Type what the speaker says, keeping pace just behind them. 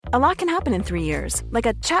A lot can happen in 3 years, like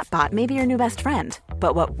a chatbot may be your new best friend.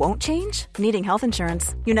 But what won't change? Needing health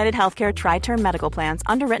insurance. United Healthcare Tri-Term Medical Plans,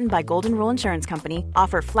 underwritten by Golden Rule Insurance Company,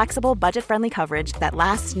 offer flexible, budget-friendly coverage that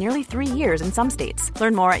lasts nearly 3 years in some states.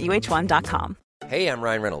 Learn more at uh1.com. Hey, I'm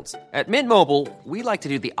Ryan Reynolds. At Mint Mobile, we like to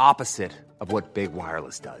do the opposite of what Big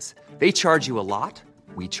Wireless does. They charge you a lot,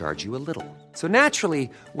 we charge you a little. So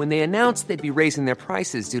naturally, when they announced they'd be raising their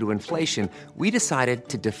prices due to inflation, we decided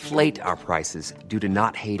to deflate our prices due to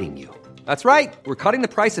not hating you. That's right. We're cutting the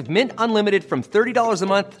price of Mint Unlimited from $30 a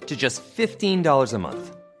month to just $15 a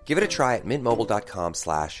month. Give it a try at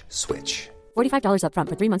mintmobile.com/switch. $45 up front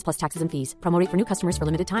for 3 months plus taxes and fees. Promo rate for new customers for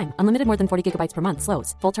limited time. Unlimited more than 40 gigabytes per month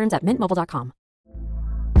slows. Full terms at mintmobile.com.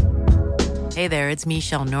 Hey there, it's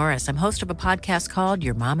Michelle Norris. I'm host of a podcast called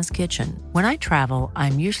Your Mama's Kitchen. When I travel,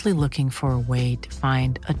 I'm usually looking for a way to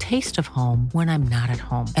find a taste of home when I'm not at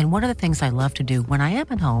home. And one of the things I love to do when I am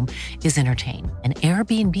at home is entertain. And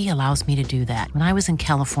Airbnb allows me to do that. When I was in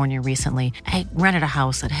California recently, I rented a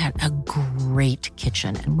house that had a great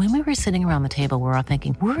kitchen. And when we were sitting around the table, we were all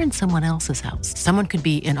thinking, we're in someone else's house. Someone could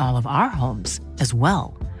be in all of our homes as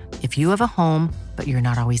well. If you have a home, but you're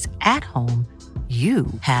not always at home, you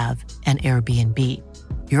have an Airbnb.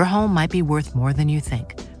 Your home might be worth more than you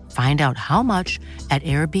think. Find out how much at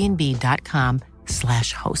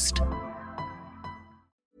airbnb.com/host. Top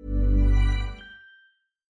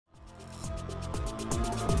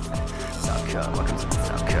Cut, welcome to the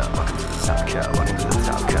Top Cut, welcome to the Top Cut, welcome to the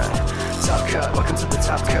Top Cut. Top Cut, welcome to the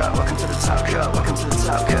Top Cut, welcome to the Top Cut, welcome to the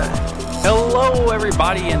Top Cut. Hello,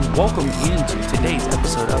 everybody, and welcome into today's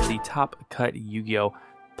episode of the Top Cut Yu-Gi-Oh!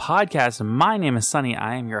 Podcast. My name is Sunny.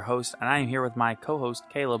 I am your host, and I am here with my co-host,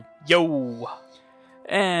 Caleb. Yo!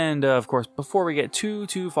 And, of course, before we get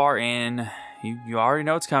too far in, you already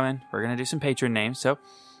know what's coming. We're going to do some patron names. So,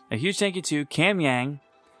 a huge thank you to Cam Yang.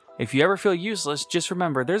 If you ever feel useless, just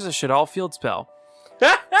remember, there's a Shaddoll field spell.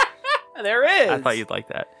 There is! I thought you'd like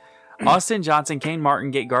that. Austin Johnson, Kane Martin,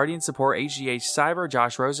 Gate Guardian Support, HGH Cyber,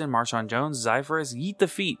 Josh Rosen, Marshawn Jones, Zyphorus, Yeet the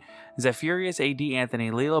Feet, Zephyrus, AD, Anthony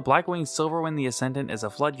Leela, Blackwing, Silverwind, The Ascendant is a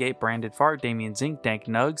Floodgate, Branded Fart, Damian Zink, Dank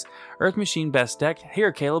Nugs, Earth Machine Best Deck.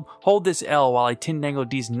 Here, Caleb, hold this L while I tindangle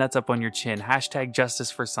these nuts up on your chin. Hashtag Justice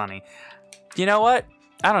for Sunny. You know what?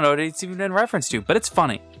 I don't know what it's even been referenced to, but it's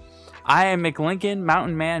funny. I am McLincoln,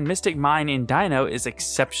 Mountain Man, Mystic Mine in Dino is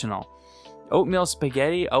exceptional. Oatmeal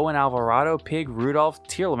Spaghetti, Owen Alvarado, Pig, Rudolph,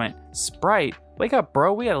 Tearlament, Sprite. Wake up,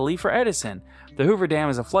 bro. We gotta leave for Edison. The Hoover Dam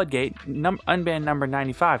is a floodgate. Unbanned number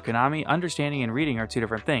 95. Konami, understanding and reading are two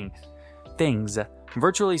different things.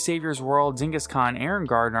 Virtually Savior's World, Zingis Khan, Aaron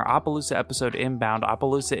Gardner, Appaloosa episode inbound.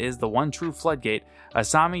 Appaloosa is the one true floodgate.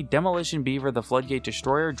 Asami, Demolition Beaver, the Floodgate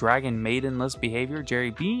Destroyer, Dragon Maidenless Behavior,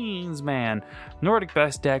 Jerry Beans Man, Nordic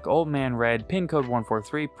Best Deck, Old Man Red, Pin Code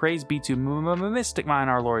 143, Praise be to Mystic Mine,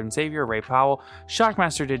 our Lord and Savior, Ray Powell,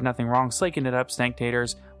 Shockmaster did nothing wrong, Slaking it up, Snake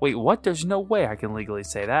Taters. Wait, what? There's no way I can legally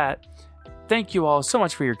say that. Thank you all so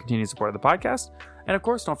much for your continued support of the podcast. And of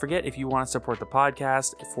course, don't forget, if you want to support the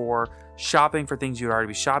podcast for shopping for things you'd already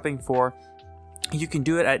be shopping for, you can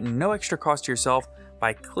do it at no extra cost to yourself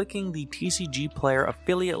by clicking the TCG Player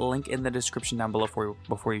affiliate link in the description down below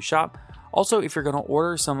before you shop. Also, if you're going to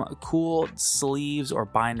order some cool sleeves or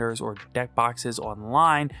binders or deck boxes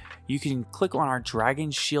online, you can click on our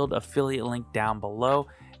Dragon Shield affiliate link down below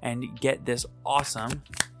and get this awesome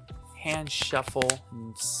hand shuffle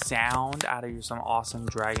sound out of some awesome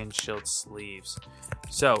Dragon Shield sleeves.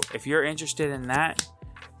 So if you're interested in that,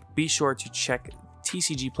 be sure to check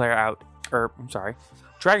TCG Player out,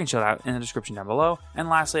 Dragon Shield out in the description down below. And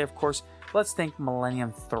lastly, of course, let's thank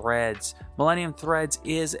Millennium Threads. Millennium Threads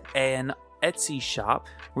is an Etsy shop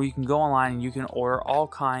where you can go online and you can order all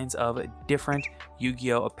kinds of different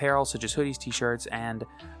Yu-Gi-Oh! Apparel, such as hoodies, t-shirts, and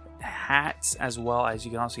hats, as well as you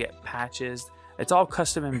can also get patches. It's all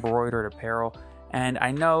custom embroidered apparel, and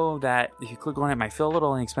I know that if you click on it, it might feel a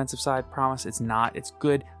little on the expensive side. Promise it's not. It's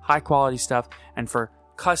good, high quality stuff, and for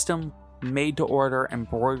custom, made to order,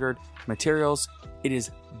 embroidered materials, it is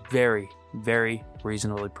very, very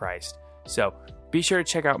reasonably priced. So be sure to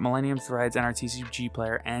check out Millennium Threads and our TCG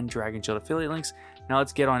Player and Dragon Shield affiliate links. Now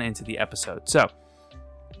let's get on into the episode. So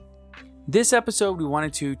this episode, we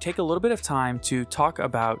wanted to take a little bit of time to talk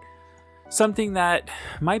about something that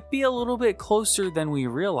might be a little bit closer than we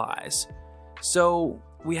realize. So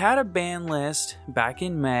we had a ban list back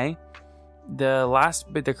in May.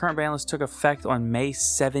 The current ban list took effect on May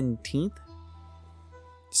 17th.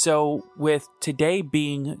 So with today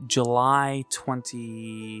being July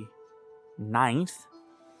 29th,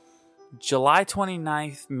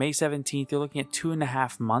 May 17th, you're looking at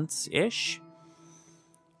 2.5 months-ish.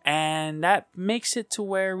 And that makes it to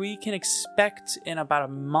where we can expect in about a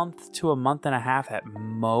month to a month and a half at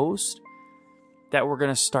most that we're going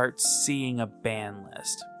to start seeing a ban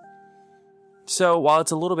list. So while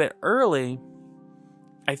it's a little bit early,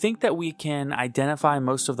 I think that we can identify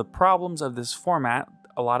most of the problems of this format,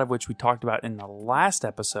 a lot of which we talked about in the last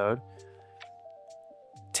episode.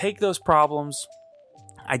 Take those problems,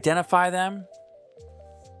 identify them,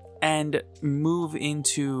 and move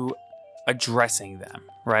into addressing them,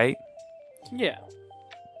 right? Yeah.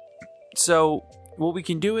 So what we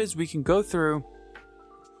can do is we can go through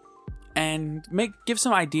and give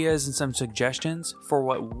some ideas and some suggestions for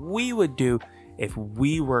what we would do if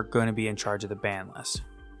we were going to be in charge of the ban list.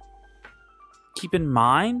 Keep in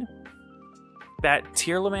mind that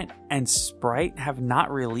Tearlament and Sprite have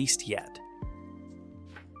not released yet.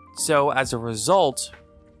 So as a result,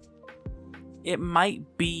 it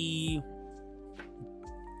might be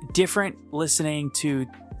different listening to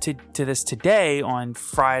this today on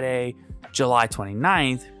Friday, July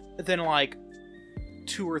 29th. Then like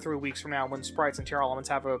 2 or 3 weeks from now when Sprites and Tearlaments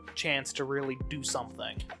have a chance to really do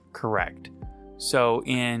something. Correct. So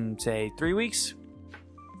in, say, 3 weeks,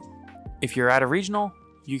 if you're at a regional,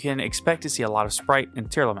 you can expect to see a lot of Sprite and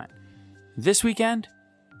Tearlament. This weekend,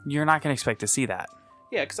 you're not going to expect to see that.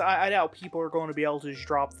 Yeah, because I doubt people are going to be able to just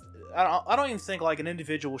drop... I don't even think like an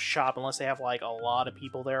individual shop, unless they have like a lot of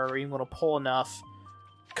people there, are even going to pull enough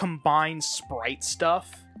combined Sprite stuff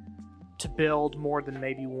to build more than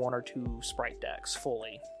maybe 1 or 2 Sprite decks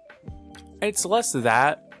fully. It's less than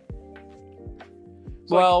that.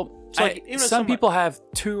 So well, even if some people have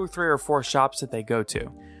 2 or 3 or 4 shops that they go to.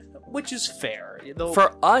 Which is fair.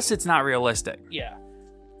 For us, it's not realistic. Yeah.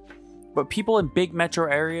 But people in big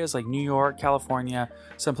metro areas like New York, California,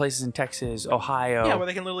 some places in Texas, Ohio. Yeah, where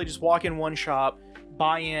they can literally just walk in one shop,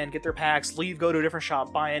 buy in, get their packs, leave, go to a different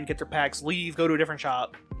shop, buy in, get their packs, leave, go to a different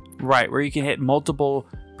shop. Right, where you can hit multiple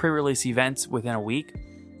pre-release events within a week.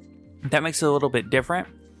 That makes it a little bit different.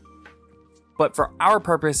 But for our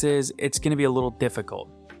purposes, it's going to be a little difficult.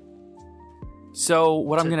 So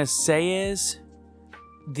what I'm going to say is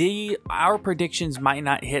our predictions might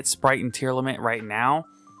not hit Sprite and Tearlament right now.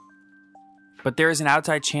 But there is an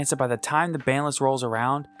outside chance that by the time the ban list rolls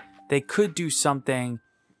around, they could do something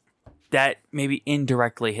that maybe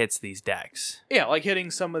indirectly hits these decks. Yeah, like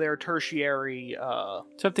hitting some of their tertiary...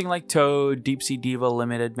 something like Toad, Deep Sea Diva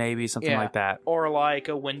Limited, maybe, something like that. Or like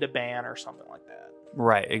a Winda ban or something like that.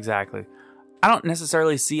 Right, exactly. I don't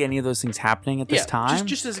necessarily see any of those things happening at this time.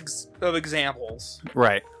 Just as of examples.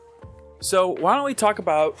 Right. So why don't we talk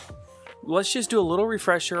about... Let's just do a little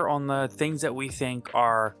refresher on the things that we think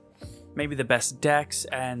are... maybe the best decks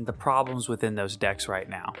and the problems within those decks right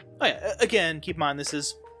now. Oh yeah, again, keep in mind this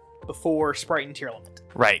is before Sprite and Tearlament.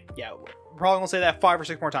 Right. Yeah, probably gonna say that 5 or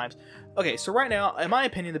 6 more times. Okay, so right now, in my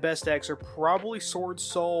opinion, the best decks are probably Sword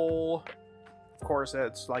Soul. Of course,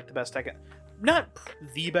 that's like the best deck. Not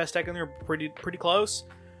the best deck, and they're pretty close.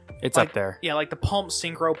 It's like, up there. Yeah, like the Pump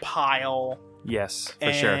Synchro Pile. Yes,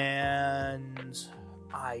 for sure. And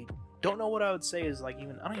I don't know what I would say is like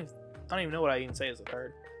even. I don't even know what I even say is the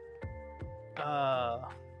third. Oh,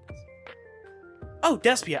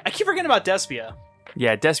 Despia. I keep forgetting about Despia.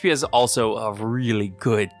 Yeah, Despia is also a really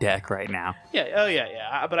good deck right now. Yeah, oh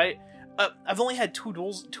yeah. But I've only had two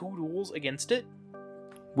duels against it.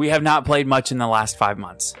 We have not played much in the last 5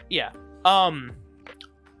 months. Yeah.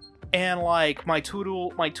 And like my two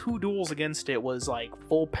duels against it was like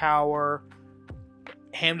full power,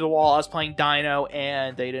 ham to the wall. I was playing Dino,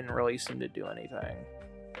 and they didn't really seem to do anything.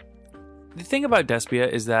 The thing about Despia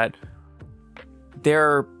is that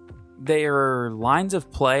their lines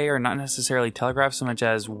of play are not necessarily telegraphed so much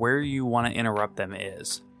as where you want to interrupt them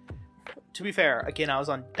is. To be fair, again, I was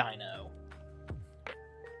on Dino.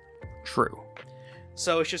 True.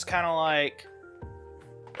 So it's just kind of like,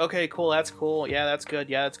 okay, cool, that's cool. Yeah, that's good.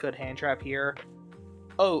 Yeah, that's good. Hand trap here.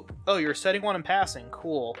 Oh, you're setting one and passing.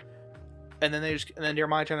 Cool. And then during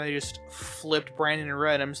my turn, they just flipped Brandon and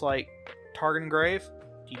Red. I'm just like, Target and Grave,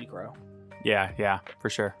 DD Grow. Yeah, for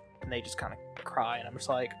sure. And they just kind of cry, and I'm just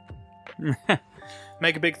like,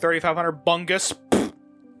 make a big 3,500 bungus.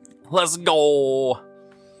 Let's go.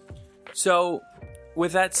 So,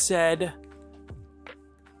 with that said,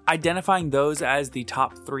 identifying those as the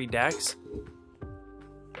top 3 decks,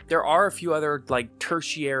 there are a few other like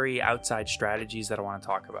tertiary outside strategies that I want to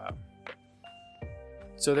talk about.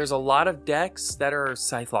 So there's a lot of decks that are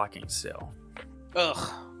scythe locking still. Ugh.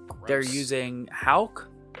 Gross. They're using Hulk,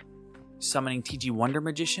 summoning TG Wonder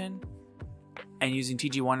Magician, and using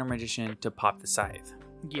TG Wonder Magician to pop the scythe.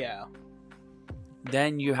 Yeah.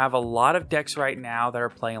 Then you have a lot of decks right now that are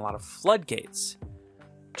playing a lot of Floodgates.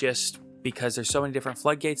 Just because there's so many different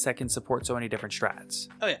floodgates that can support so many different strats.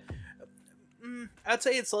 Oh yeah, I'd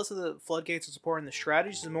say it's less of the floodgates are supporting the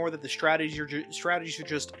strategies, and more that the strategies are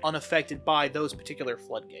just unaffected by those particular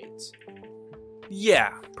floodgates.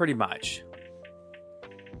 Yeah, pretty much.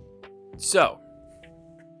 So,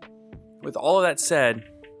 with all of that said,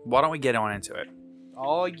 why don't we get on into it?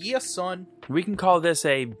 Oh yes, son. We can call this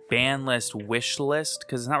a ban list wish list,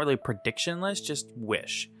 because it's not really a prediction list, just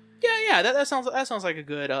wish. Yeah. That sounds like a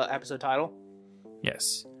good episode title.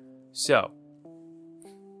 Yes. So,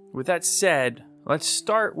 with that said, let's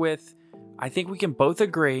start with, I think we can both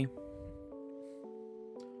agree,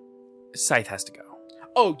 Scythe has to go.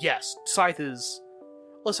 Oh yes, Scythe is...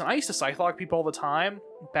 Listen, I used to Scythe log people all the time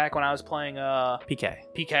back when I was playing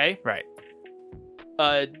PK. Right.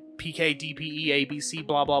 PK, DPE, ABC,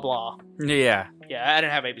 blah blah blah. Yeah. Yeah, I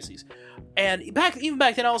didn't have ABCs. And even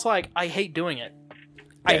back then I was like, I hate doing it.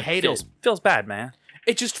 I hate it. Feels bad, man.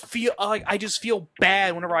 It just I just feel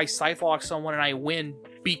bad whenever I Scythe log someone and I win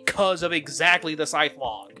because of exactly the Scythe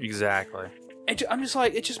log. Exactly. I'm just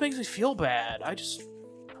like, it just makes me feel bad.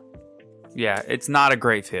 Yeah, it's not a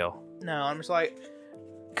great feel. No, I'm just like,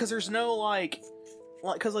 because there's no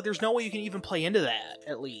there's no way you can even play into that,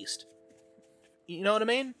 at least. You know what I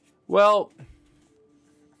mean? Well,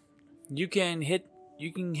 you can hit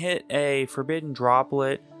a Forbidden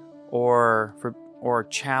Droplet or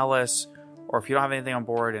Chalice, or if you don't have anything on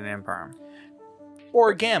board, an Imperm.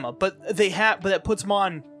 Or a Gamma, but that puts them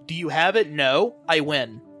on, do you have it? No, I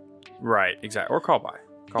win. Right, exactly. Or Callby.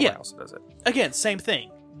 Callby also does it. Again, same thing.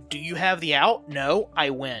 Do you have the out? No, I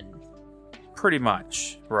win. Pretty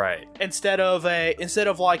much, right. Instead of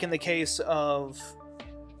like in the case of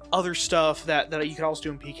other stuff that you could also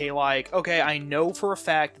do in PK, like, okay, I know for a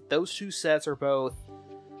fact that those two sets are both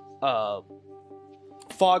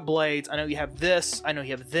Fog Blades. I know you have this. I know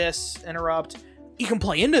you have this interrupt. You can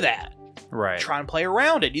play into that. Right. Try and play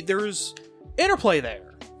around it. There's interplay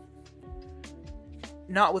there.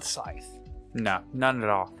 Not with Scythe. No, none at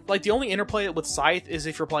all. Like, the only interplay with Scythe is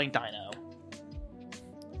if you're playing Dino.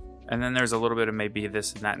 And then there's a little bit of maybe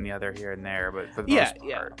this and that and the other here and there, but for the most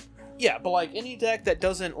part. Yeah, but like any deck that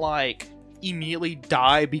doesn't like immediately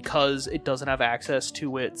die because it doesn't have access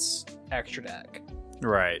to its extra deck.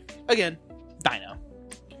 Right. Again, Dino.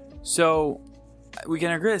 So, we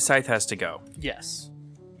can agree that Scythe has to go. Yes.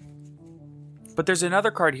 But there's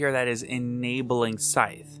another card here that is enabling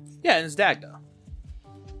Scythe. Yeah, and it's Dagda.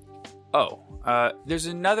 Oh, there's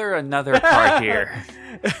another card here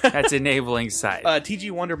that's enabling Scythe.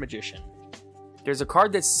 TG Wonder Magician. There's a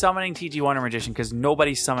card that's summoning TG Wonder Magician because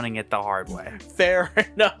nobody's summoning it the hard way. Fair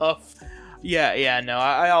enough. Yeah, no,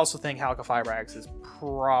 I also think Halka Fibrax has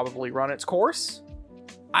probably run its course.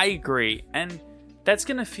 I agree, and that's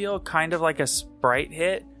going to feel kind of like a sprite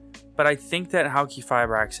hit, but I think that Halki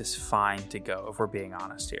Fibrax is fine to go, if we're being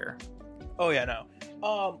honest here. Oh yeah,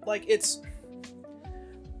 no. Like, it's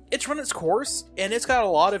run its course, and it's got a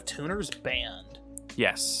lot of tuners banned.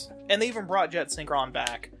 Yes. And they even brought Jet Synchron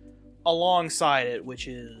back alongside it, which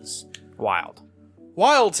is wild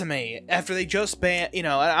to me. After they just banned,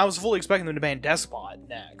 I was fully expecting them to ban Despot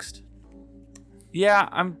next. Yeah,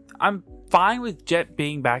 I'm fine with Jet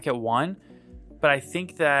being back at 1, but I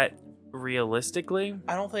think that realistically,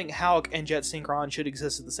 I don't think Hulk and Jet Synchron should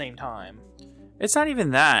exist at the same time. It's not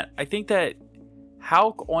even that. I think that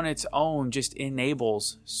Hulk on its own just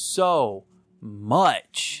enables so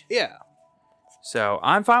much. Yeah. So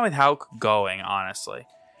I'm fine with Hulk going, honestly.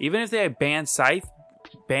 Even if they ban Scythe,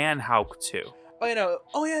 ban Hulk too.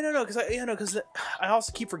 Because I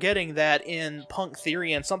also keep forgetting that in Punk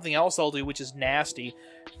Theory and something else they'll do, which is nasty,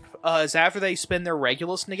 is after they spin their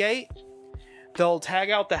Regulus Negate, they'll tag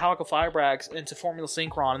out the Halka Fibrax into Formula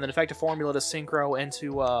Synchron, and then effective Formula to Synchro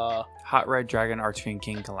into Hot Red Dragon Archfiend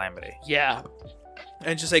King Calamity. Yeah.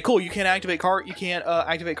 And just say, cool, you can't activate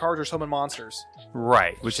cards or summon monsters.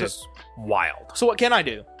 Right, which is wild. So what can I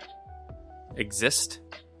do? Exist?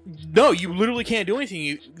 No, you literally can't do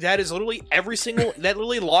anything. That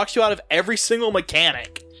literally locks you out of every single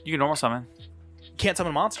mechanic. You can normal summon. You can't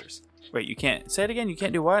summon monsters. Wait, you can't... Say it again, you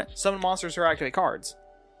can't do what? Summon monsters or activate cards.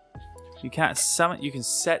 You can't summon... You can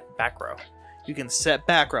set back row. You can set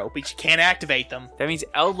back row, but you can't activate them. That means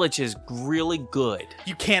Eldritch is really good.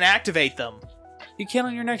 You can't activate them. You can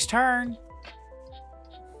on your next turn.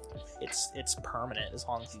 It's permanent as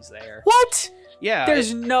long as he's there. What? Yeah.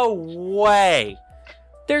 There's no way.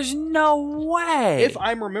 There's no way. If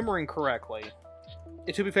I'm remembering correctly.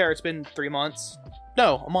 To be fair, it's been 3 months.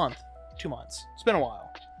 No, a month. 2 months. It's been a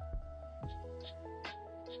while.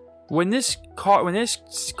 When this card is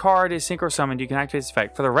synchro summoned, you can activate this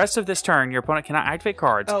effect. For the rest of this turn, your opponent cannot activate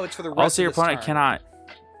cards. Oh, it's for the rest also, of your this opponent turn.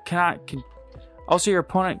 Also, your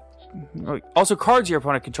opponent. Also, cards your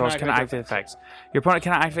opponent controls cannot activate effects. Your opponent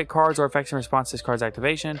cannot activate cards or effects in response to this card's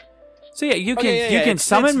activation. So yeah, you can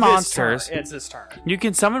summon monsters. It's this turn. You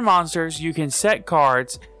can summon monsters. You can set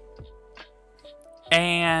cards,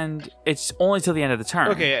 and it's only till the end of the turn.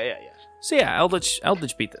 Okay, yeah. So yeah, Eldritch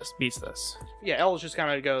beats this. Yeah, Eldritch just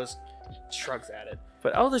kind of shrugs at it.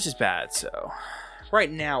 But Eldritch is bad, so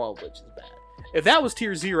right now Eldritch is bad. If that was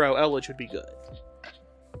tier 0, Eldritch would be good.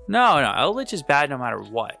 No, Eldritch is bad no matter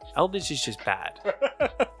what. Eldritch is just bad.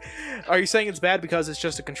 Are you saying it's bad because it's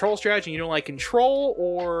just a control strategy and you don't like control,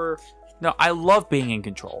 or... No, I love being in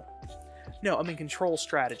control. No, I mean control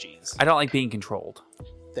strategies. I don't like being controlled.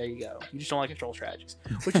 There you go. You just don't like control strategies,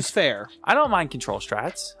 which is fair. I don't mind control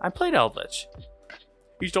strats. I played Eldritch.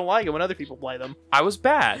 You just don't like it when other people play them. I was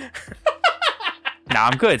bad. Now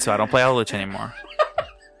I'm good, so I don't play Eldritch anymore.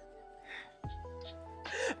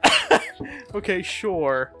 Okay,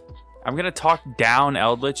 sure. I'm going to talk down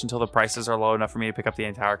Eldritch until the prices are low enough for me to pick up the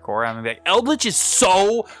entire core. I'm going to be like, Eldritch is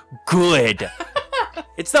so good.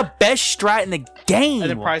 It's the best strat in the game. And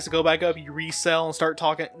then prices go back up, you resell and start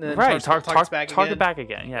talking. And then right, talk it back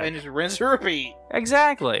again. Yeah. And just rinse and repeat.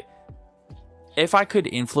 Exactly. If I could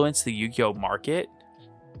influence the Yu-Gi-Oh market,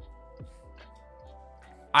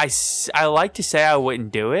 I like to say I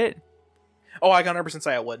wouldn't do it. Oh, I can 100%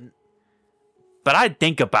 say I wouldn't. But I'd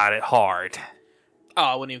think about it hard. Oh,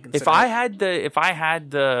 I wouldn't even consider it. If I had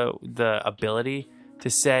the ability to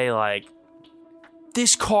say, like,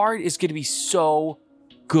 this card is going to be so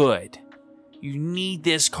good. You need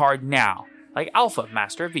this card now. Like Alpha,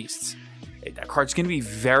 Master of Beasts. That card's going to be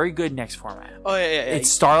very good next format. Oh, yeah. Its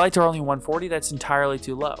Starlights are only $140. That's entirely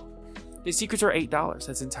too low. The Secrets are $8.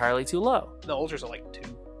 That's entirely too low. The Ultras are like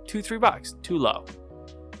 $2-3. Too low.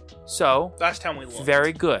 So, last time we looked.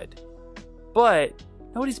 Very good. But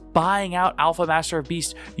nobody's buying out Alpha Master of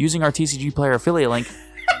Beast using our TCG Player affiliate link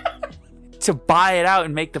to buy it out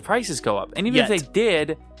and make the prices go up. And even if they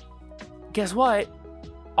did, guess what?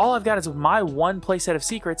 All I've got is my one playset of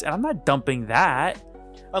Secrets, and I'm not dumping that.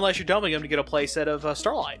 Unless you're dumping them to get a playset of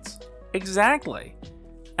Starlights. Exactly.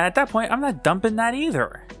 And at that point, I'm not dumping that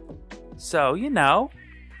either. So,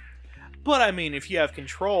 But I mean, if you have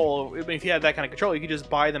control, if you have that kind of control, you could just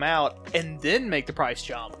buy them out and then make the price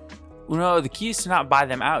jump. No, the key is to not buy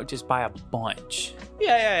them out, just buy a bunch.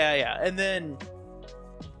 Yeah. And then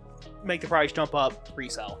make the price jump up,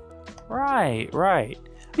 resell. Right.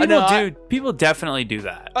 People definitely do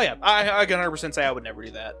that. Oh, yeah. I can 100% say I would never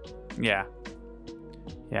do that. Yeah.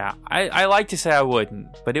 I like to say I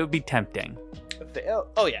wouldn't, but it would be tempting.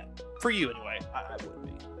 Oh, yeah. For you, anyway. I would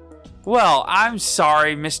be. Well, I'm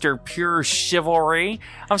sorry, Mr. Pure Chivalry.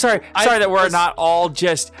 I'm sorry that we're not all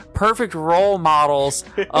just perfect role models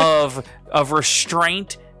of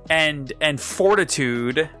restraint and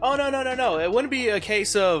fortitude. Oh, no. It wouldn't be a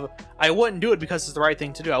case of I wouldn't do it because it's the right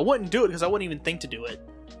thing to do. I wouldn't do it because I wouldn't even think to do it.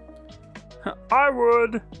 I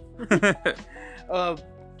would.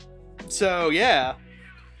 So, yeah.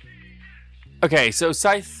 Okay, so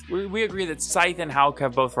Scythe, we agree that Scythe and Hulk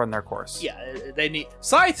have both run their course. Yeah,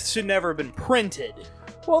 Scythe should never have been printed.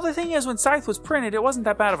 Well, the thing is, when Scythe was printed, it wasn't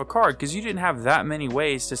that bad of a card, because you didn't have that many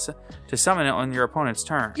ways to summon it on your opponent's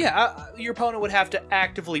turn. Yeah, your opponent would have to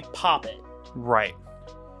actively pop it. Right.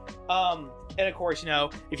 And of course,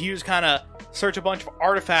 if you just kind of search a bunch of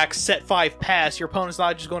artifacts, set 5 pass, your opponent's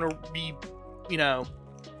not just going to be,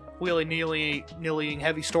 willy-nilly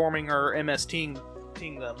heavy storming or MSTing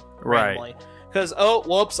them randomly. Because, oh,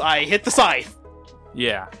 whoops, I hit the Scythe.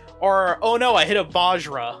 Yeah. Or, oh no, I hit a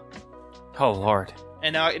Vajra. Oh, Lord.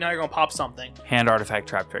 And now you're going to pop something. Hand Artifact,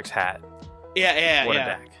 Trap Tricks, Hat. Yeah. What a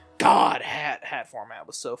deck. God, hat format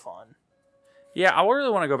was so fun. Yeah, I really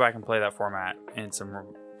want to go back and play that format in some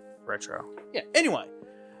retro. Yeah, anyway.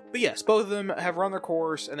 But yes, both of them have run their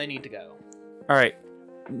course and they need to go. All right.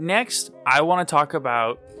 Next, I want to talk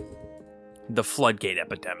about the Floodgate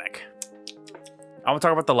epidemic. I want to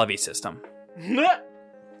talk about the levy system. Well,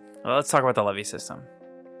 let's talk about the levy system.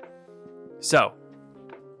 So,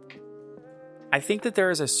 I think that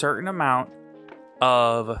there is a certain amount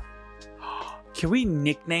of... Can we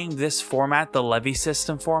nickname this format the levy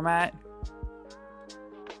system format?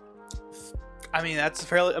 I mean, that's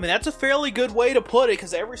a fairly good way to put it,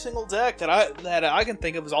 because every single deck that I can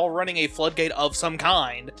think of is all running a Floodgate of some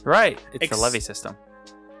kind. Right. It's the levy system.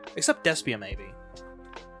 Except Despia, maybe.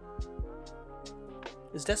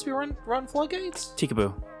 Does Despia run Floodgates?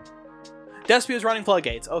 Tikaboo. Despia's running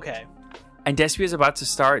Floodgates, okay. And Despia's about to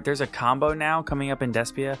start. There's a combo now coming up in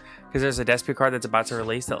Despia, because there's a Despia card that's about to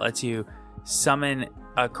release that lets you summon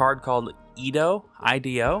a card called Ido,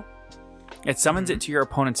 I-D-O. It summons it to your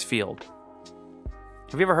opponent's field.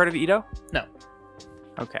 Have you ever heard of Edo? No.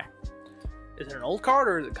 Okay. Is it an old card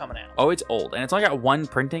or is it coming out? Oh, it's old, and it's only got one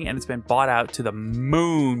printing, and it's been bought out to the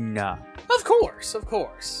moon. Of course, of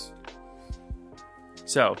course.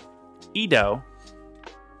 So, Edo.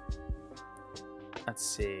 Let's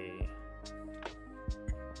see.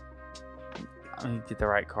 Let me get the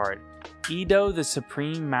right card. Edo, the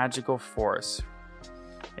Supreme Magical Force.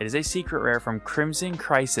 It is a secret rare from Crimson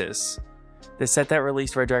Crisis, the set that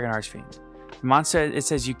released Red Dragon Archfiend. Monster. It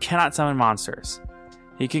says you cannot summon monsters.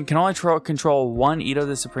 You can only control one Edo,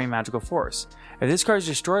 the Supreme Magical Force. If this card is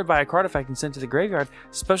destroyed by a card effect and sent to the graveyard,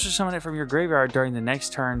 special summon it from your graveyard during the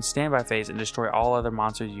next turn standby phase and destroy all other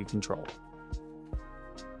monsters you control.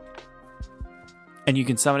 And you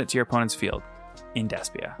can summon it to your opponent's field in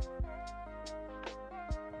Despia.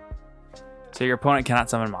 So your opponent cannot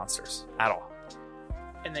summon monsters at all.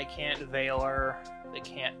 And they can't Veiler, they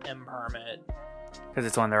can't Impermit. Because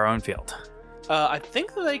it's on their own field. I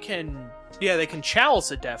think that they can... Yeah, they can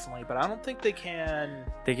Chalice it definitely, but I don't think they can...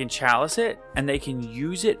 They can Chalice it, and they can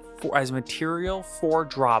use it as material for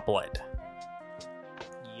Droplet.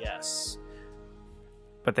 Yes.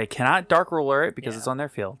 But they cannot Dark Ruler it because Yeah. it's on their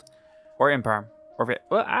field. Or Imperm.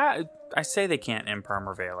 Well, I say they can't Imperm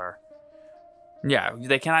or Veiler. Yeah,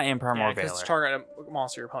 they cannot Imperm or because it's Veiler. target a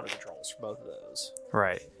monster your opponent controls for both of those.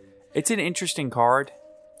 Right. It's an interesting card.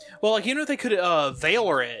 Well, like, even if they could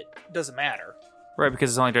Veiler it, doesn't matter. Right,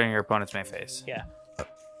 because it's only during your opponent's main phase. Yeah.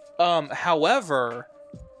 However,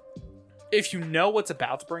 if you know what's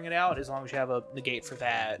about to bring it out, as long as you have a negate for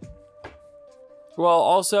that. Well,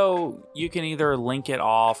 also, you can either link it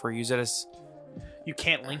off or use it as... You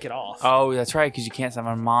can't link it off. Oh, that's right, because you can't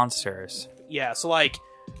summon monsters. Yeah, so, like,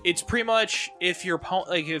 it's pretty much if your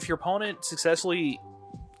opponent successfully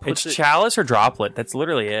puts It's Chalice or Droplet. That's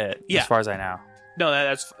literally it, Yeah. as far as I know. No,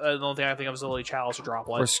 that's the only thing I think of is literally Chalice or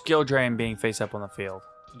Droplet. Or Skill Drain being face up on the field.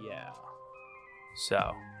 Yeah.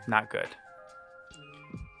 So, not good.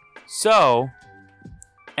 So,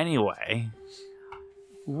 anyway,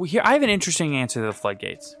 I have an interesting answer to the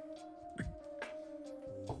floodgates.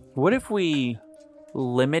 What if we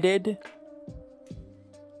limited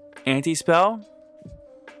Anti-Spell,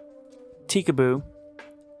 Tikaboo,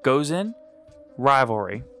 Gozen,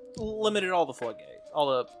 Rivalry, Limited all the floodgate. All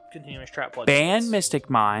the continuous trap floodgates. ban Mystic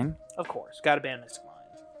Mine, Of course. Gotta ban Mystic Mine.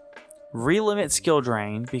 relimit Skill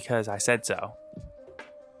Drain because I said so.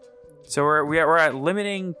 So we're at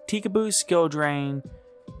limiting Tikaboo, Skill Drain,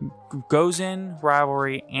 Gozen,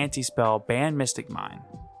 Rivalry, Anti-Spell, ban Mystic Mine.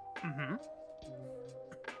 Mm-hmm.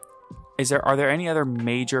 Are there any other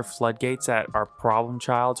major floodgates that are problem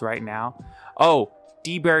childs right now? Oh,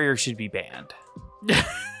 D-Barrier should be banned.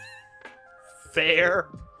 Fair.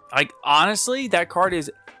 Like, honestly, that card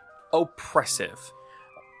is oppressive.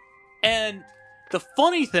 And the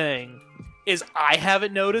funny thing is I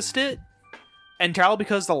haven't noticed it entirely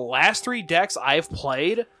because the last 3 decks I've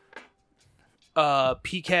played,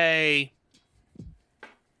 PK,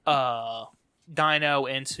 Dino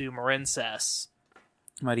into Marincess,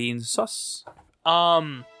 Marine Sus.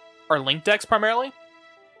 are link decks primarily.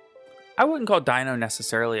 I wouldn't call Dino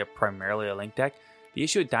necessarily primarily a link deck. The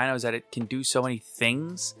issue with Dino is that it can do so many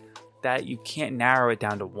things that you can't narrow it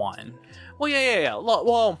down to one. Well, yeah.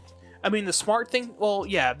 Well, I mean, the smart thing,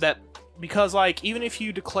 that, because, like, even if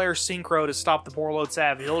you declare Synchro to stop the Borload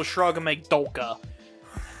Savage, it'll shrug and make Dolka.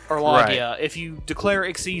 Or Logia. Right. If you declare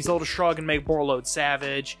Xyz, it'll shrug and make Borload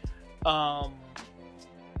Savage. And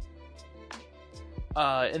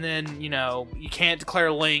then, you can't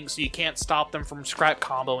declare Link, so you can't stop them from scrap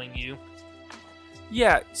comboing you.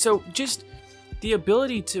 Yeah, so just the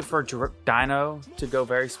ability for Dino to go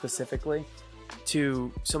very specifically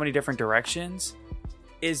to so many different directions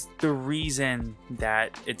is the reason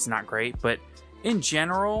that it's not great. But in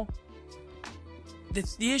general,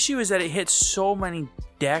 the issue is that it hits so many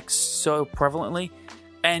decks so prevalently.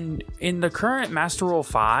 And in the current Master Rule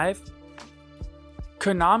 5,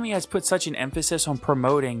 Konami has put such an emphasis on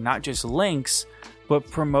promoting not just links, but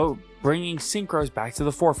bringing synchros back to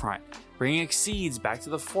the forefront, bringing exceeds back to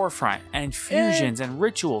the forefront, and fusions and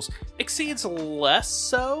rituals. Exceeds less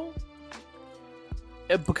so,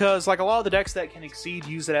 because like a lot of the decks that can exceed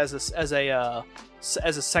use it as a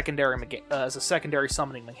secondary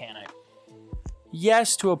summoning mechanic.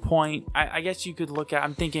 Yes, to a point. I guess you could look at.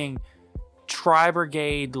 I'm thinking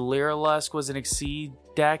Tri-Brigade Lyrilusk was an exceed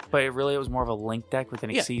deck, but it was more of a link deck with an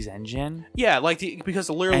Exceed engine. Yeah, because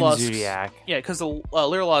the And Lyrilusks. Zodiac. Yeah, because the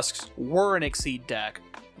Lyrilusks were an Exceed deck,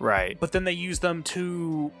 Right. but then they used them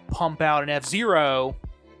to pump out an F-Zero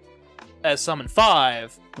as Summon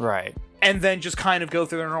 5, Right. and then just kind of go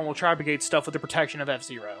through their normal Tri-Brigade stuff with the protection of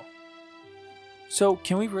F-Zero. So,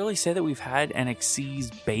 can we really say that we've had an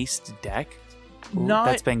Xyz-based deck Not-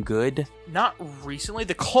 that's been good? Not recently.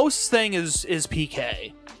 The closest thing is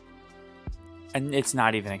PK. And it's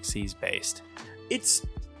not even Xyz-based. It's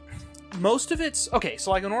most of it's okay.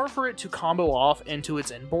 So like in order for it to combo off into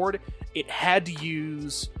its inboard, it had to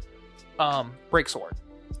use Break Sword,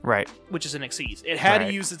 Right. which is an Xyz. It had Right.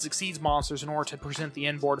 to use its Xyz monsters in order to present the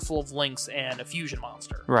inboard full of links and a fusion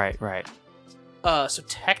monster. Right. So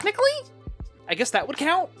technically, I guess that would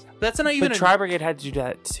count. That's not even But Tri-Brigade had to do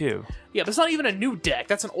that too. yeah, but it's not even a new deck.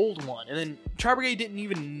 That's an old one. And then Tri-Brigade didn't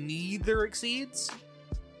even need their Xyz,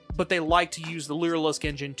 but they like to use the Lyrilusk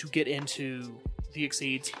engine to get into the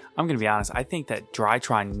Xyz. I'm going to be honest. I think that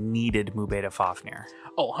Drytron needed Mubeta Fafnir.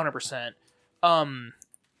 Oh, 100%.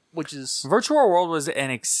 Which is Virtual World was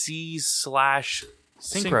an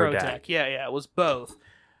Xyz/Synchro deck. Yeah, it was both.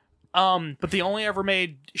 But they only ever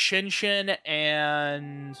made Shinshin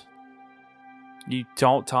and You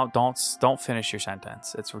don't finish your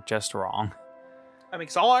sentence. It's just wrong. I mean,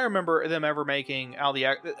 because all I remember them ever making out of the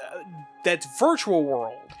that's Virtual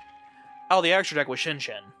World. Out of the extra deck was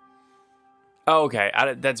Shinshin. Oh, okay.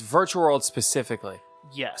 That's Virtual World specifically.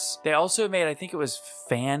 Yes. They also made, I think it was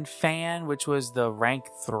Fan, which was the rank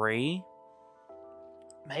 3.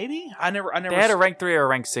 Maybe I never. They had a rank 3 or a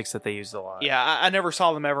rank 6 that they used a lot. Yeah, I never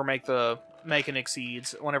saw them ever make an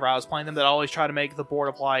Exceeds whenever I was playing them. That always try to make the board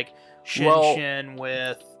of like Shinshin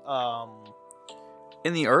with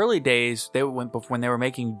In the early days, when they were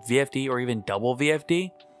making VFD or even double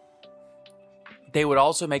VFD, they would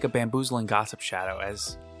also make a Bamboozling Gossip Shadow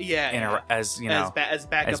as backup as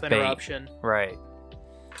as bait. interruption. Right.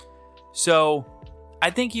 So, I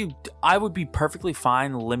think I would be perfectly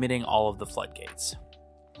fine limiting all of the floodgates.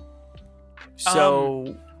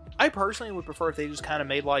 So, I personally would prefer if they just kind of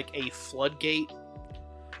made like a floodgate,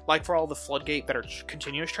 like for all the floodgate that are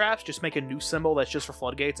continuous traps, just make a new symbol that's just for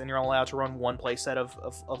floodgates, and you're only allowed to run one playset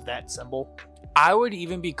of that symbol. I would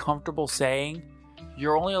even be comfortable saying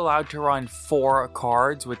you're only allowed to run 4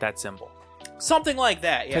 cards with that symbol. Something like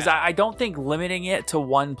that, yeah. Because I don't think limiting it to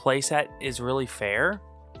one playset is really fair.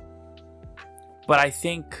 But I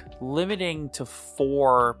think limiting to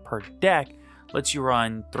 4 per deck lets you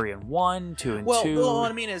run 3 and 1, 2 and 2. Well,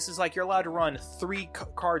 what I mean is like you're allowed to run 3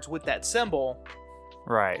 cards with that symbol.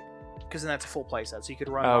 Right. Because then that's a full playset. So you could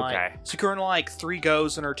run so you could run like 3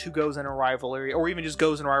 Gozen or 2 Gozen in Rivalry, or even just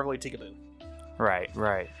Gozen Rivalry Tikaboo. Right.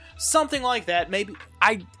 Something like that, maybe.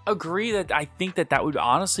 I agree that I think that would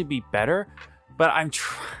honestly be better, but I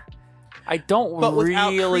don't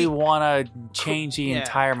really want to change the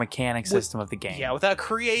entire mechanic system of the game. Yeah, without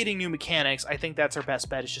creating new mechanics, I think that's our best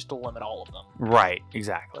bet, is just to limit all of them. Right,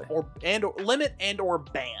 exactly. Or limit and/or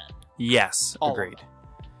ban. Yes, all agreed.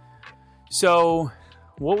 So,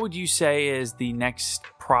 what would you say is the next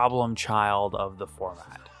problem child of the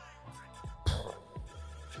format?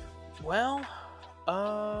 Well,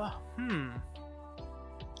 kind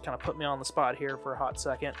of put me on the spot here for a hot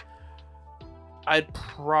second. I'd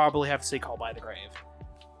probably have to say Call by the Grave.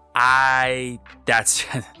 That's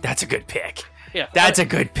a good pick. Yeah, that's a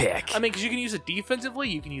good pick. I mean, because you can use it defensively,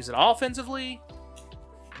 you can use it offensively.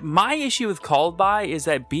 My issue with Called By is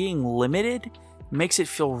that being limited makes it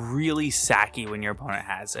feel really sacky when your opponent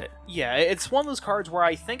has it. Yeah, it's one of those cards where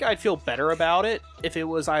I think I'd feel better about it if it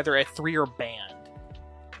was either at 3 or banned.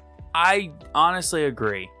 I honestly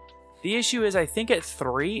agree. The issue is I think at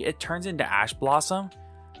 3, it turns into Ash Blossom.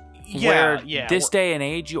 This day and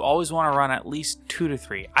age, you always want to run at least 2 to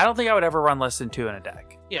 3. I don't think I would ever run less than 2 in a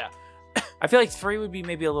deck. Yeah. I feel like 3 would be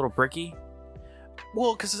maybe a little bricky.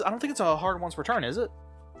 Well, because I don't think it's a hard once per turn, is it?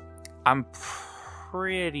 I'm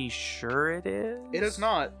pretty sure it is. It is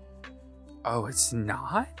not. Oh, it's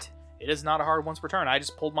not? It is not a hard once per turn. I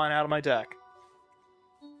just pulled mine out of my deck.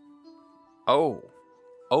 Oh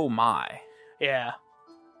my. Yeah.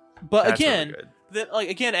 But that's again, really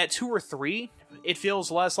again, at 2 or 3, it feels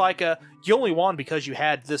less like you only won because you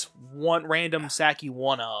had this one random Saki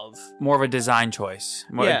one of. More of a design choice.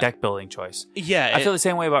 More a deck building choice. Yeah. I feel the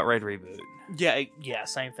same way about Red Reboot. Yeah,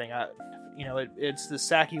 same thing. It's the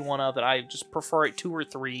Saki one of that I just prefer at 2 or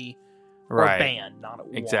 3 or banned, not at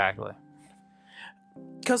 1. Exactly.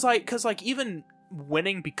 Because even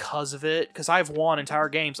winning because of it, because I've won entire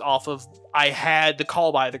games off of I had the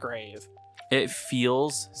Call by the Grave. It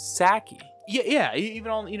feels sacky. Yeah.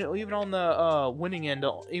 Even on the winning end,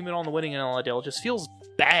 of the deal, it just feels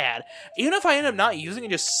bad. Even if I end up not using it,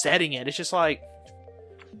 just setting it, it's just like.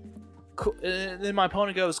 Cool. Then my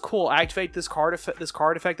opponent goes, "Cool, activate this card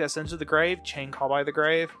effect that sends to the grave. Chain Call by the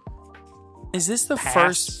Grave." Is this the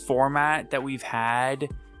first format that we've had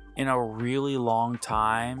in a really long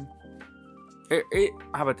time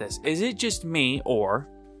How about this? Is it just me, or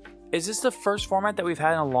is this the first format that we've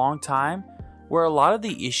had in a long time where a lot of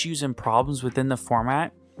the issues and problems within the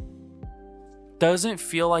format doesn't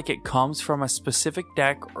feel like it comes from a specific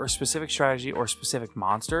deck or specific strategy or specific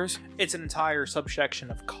monsters? It's an entire subsection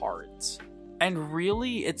of cards. And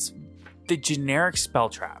really, it's the generic spell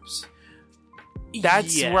traps.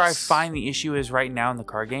 That's where I find the issue is right now in the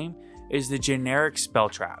card game, is the generic spell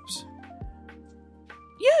traps.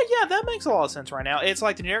 Yeah, that makes a lot of sense right now. It's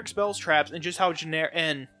like the generic spells traps and just how generic,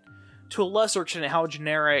 and to a lesser extent, how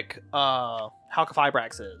generic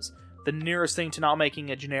Halqifibrax is. The nearest thing to not making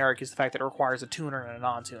it generic is the fact that it requires a tuner and a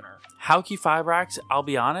non-tuner. Halqifibrax, I'll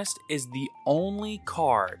be honest, is the only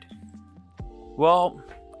card. Well,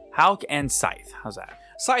 Halq and Scythe. How's that?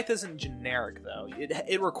 Scythe isn't generic, though.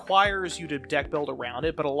 It requires you to deck build around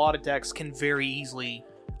it, but a lot of decks can very easily...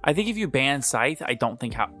 I think if you ban Scythe, I don't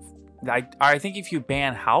think I think if you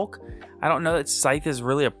ban Halq, I don't know that Scythe is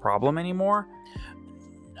really a problem anymore.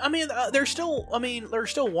 I mean, there's still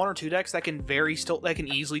one or two decks that can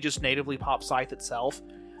easily just natively pop Scythe itself.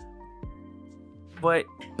 But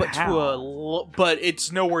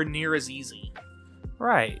it's nowhere near as easy.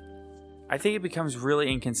 Right. I think it becomes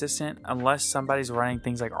really inconsistent unless somebody's running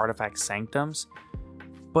things like Artifact Sanctums.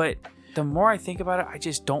 But the more I think about it, I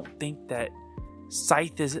just don't think that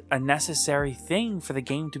Scythe is a necessary thing for the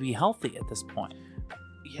game to be healthy at this point.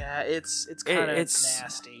 Yeah, it's kind of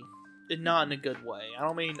nasty. Not in a good way. I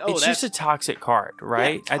don't mean... it's just a toxic card,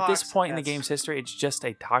 right? Yeah, at this point in the game's history, it's just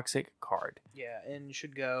a toxic card. Yeah, and it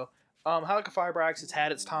should go. Halqifibrax, it's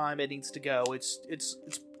had its time. It needs to go.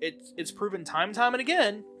 It's proven time and time and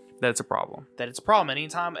again that's a problem. That it's a problem.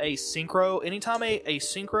 Anytime a synchro,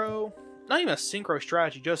 not even a synchro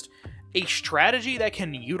strategy, just a strategy that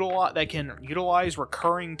can utilize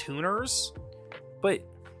recurring tuners. But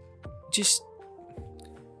just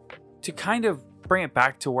to kind of bring it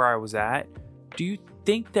back to where I was at, do you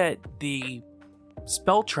think that the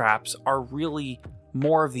spell traps are really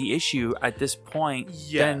more of the issue at this point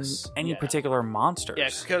than any particular monsters?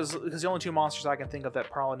 Yeah, because the only two monsters I can think of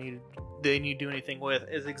that probably they need to do anything with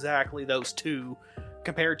is exactly those two,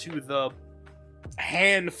 compared to the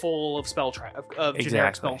handful of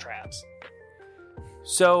generic spell traps.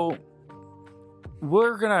 So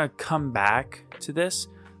we're gonna come back to this.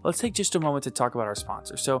 Let's take just a moment to talk about our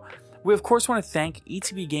sponsor. So we, of course, want to thank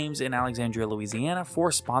ETB Games in Alexandria, Louisiana for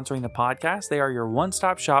sponsoring the podcast. They are your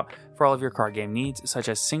one-stop shop for all of your card game needs, such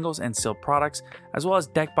as singles and sealed products, as well as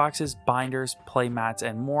deck boxes, binders, play mats,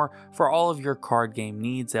 and more for all of your card game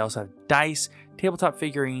needs. They also have dice, tabletop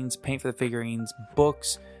figurines, paint for the figurines,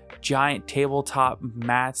 books, giant tabletop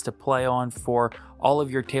mats to play on for all of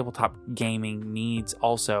your tabletop gaming needs.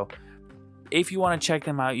 Also, if you want to check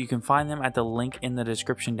them out, you can find them at the link in the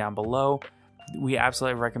description down below. We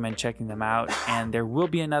absolutely recommend checking them out, and there will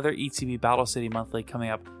be another ETB Battle City Monthly coming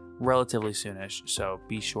up relatively soonish, so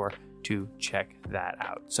be sure to check that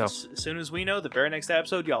out. So as soon as we know, the very next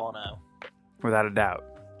episode, y'all know. Without a doubt.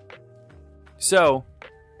 So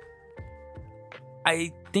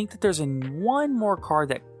I think that there's one more card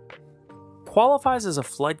that qualifies as a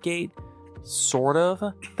floodgate, sort of,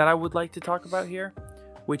 that I would like to talk about here,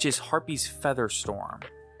 which is Harpy's Featherstorm.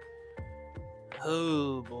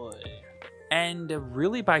 Oh boy. And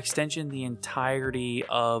really, by extension, the entirety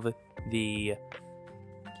of the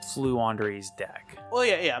Floowandereeze deck. Well,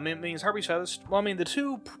 yeah. I mean, it means Harpy's Featherstorm. Well, I mean, the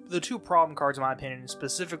two problem cards, in my opinion,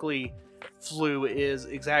 specifically Floo, is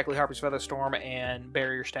exactly Harpy's Featherstorm and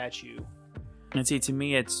Barrier Statue. And see, to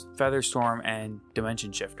me, it's Featherstorm and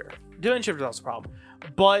Dimension Shifter. Dimension Shifter is also a problem.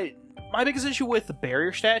 But my biggest issue with the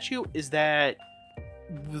Barrier Statue is that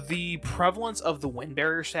the prevalence of the Wind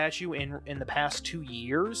Barrier Statue in the past 2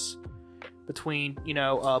 years, between,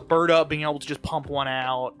 Bird Up being able to just pump one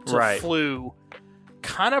out to Floo,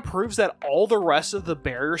 kind of proves that all the rest of the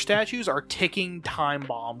barrier statues are ticking time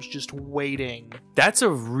bombs just waiting. That's a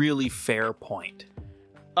really fair point.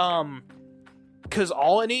 Because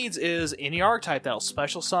all it needs is any archetype that'll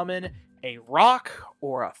special summon a rock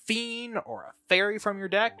or a fiend or a fairy from your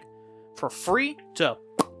deck for free to...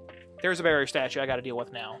 There's a barrier statue I got to deal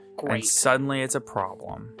with now. Great. And suddenly it's a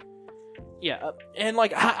problem. Yeah, and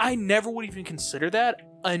I never would even consider that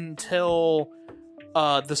until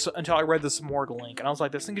I read the Simorgh link, and I was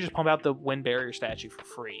like, this thing can just pump out the Wind Barrier statue for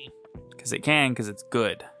free. Because it can, because it's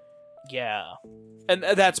good. Yeah, and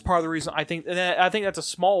that's part of the reason I think that's a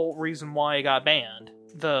small reason why it got banned.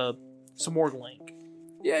 The Simorgh link.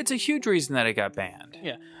 Yeah, it's a huge reason that it got banned.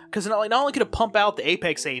 Yeah, because not only could it pump out the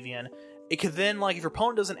Apex Avian, it could then, if your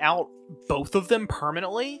opponent doesn't out both of them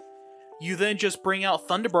permanently, you then just bring out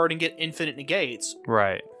Thunderbird and get infinite negates.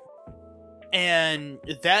 Right. And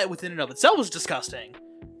that within and of itself was disgusting.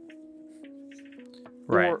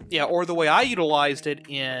 Right. Or the way I utilized it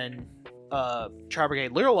in Tri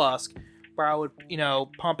Brigade Lyrilusk, where I would,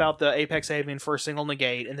 pump out the Apex Avian for a single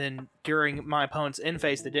negate, and then during my opponent's end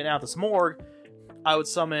phase that didn't have the Smorg, I would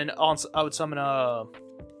summon a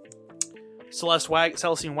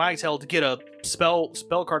Celestine Wagtail to get a spell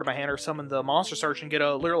card in my hand, or summon the Monster Search and get a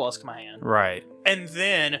Lyrilusk in my hand. Right. And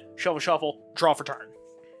then shuffle, draw for turn.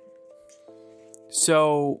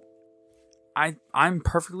 So, I'm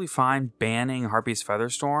perfectly fine banning Harpy's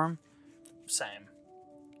Featherstorm. Same.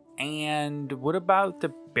 And what about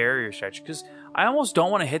the barrier stretch? Because I almost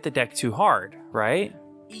don't want to hit the deck too hard, right?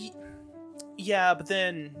 Yeah, but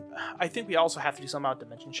then I think we also have to do something about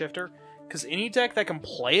Dimension Shifter, because any deck that can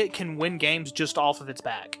play it can win games just off of its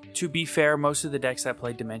back. To be fair, most of the decks that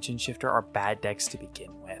play Dimension Shifter are bad decks to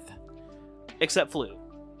begin with. Except Flu.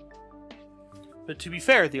 But to be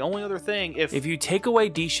fair, the only other thing, if you take away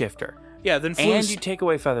D-Shifter, then Flu, and you take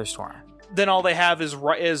away Featherstorm, then all they have is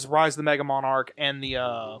Rise of the Mega Monarch and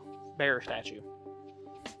the Barrier Statue.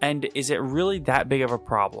 And is it really that big of a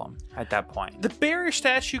problem at that point? The Barrier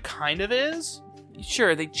Statue kind of is.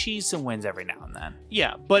 Sure, they cheese some wins every now and then.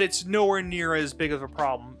 Yeah, but it's nowhere near as big of a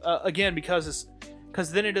problem. Again, because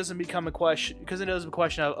then it doesn't become a question. Because it doesn't become a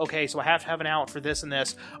question of, okay, so I have to have an out for this and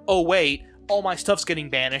this. Oh wait, all my stuff's getting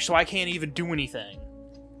banished, so I can't even do anything.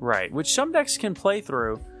 Right, which some decks can play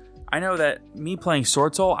through. I know that me playing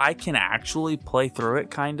Sword Soul, I can actually play through it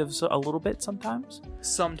kind of a little bit sometimes.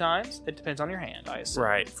 Sometimes it depends on your hand, I assume.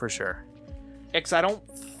 Right, for sure. Because I don't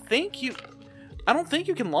think you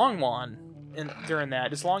can long wand during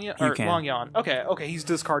that. Is long you can. Long yawn? Okay. He's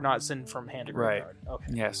discard not send from hand to graveyard. Right.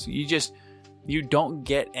 Okay. Yes, you don't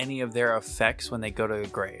get any of their effects when they go to the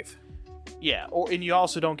grave. Yeah, and you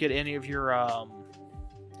also don't get any of your.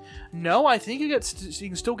 No, I think you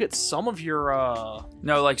can still get some of your.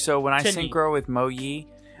 No, like so when I Tinny. synchro with Mo Yi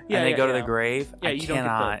and they go to the grave, I you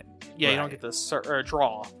cannot. You don't get the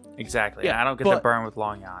draw. Exactly. Yeah, I don't get the burn with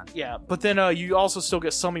Long Yon. Yeah, but then you also still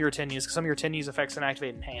get some of your Tinnies, because some of your Tinnies effects can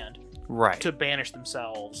activate in hand. Right. To banish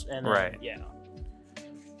themselves. And then, right. Yeah.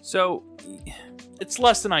 So it's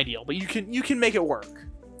less than ideal, but you can make it work.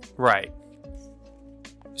 Right.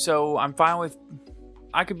 So I'm fine with.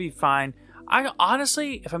 I could be fine. I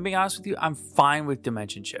honestly, if I'm being honest with you, I'm fine with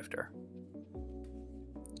Dimension Shifter.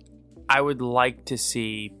 I would like to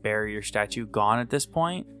see Barrier Statue gone at this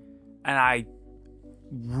point, and I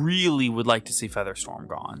really would like to see Featherstorm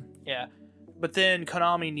gone. Yeah, but then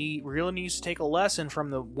Konami really needs to take a lesson from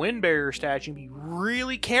the Wind Barrier Statue and be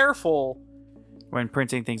really careful when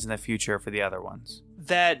printing things in the future for the other ones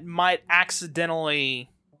that might accidentally.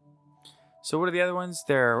 So what are the other ones?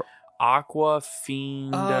 They're Aqua,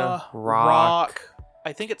 Fiend, Rock.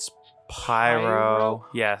 I think it's Pyro.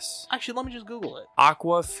 Yes. Actually, let me just Google it.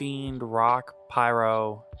 Aqua, Fiend, Rock,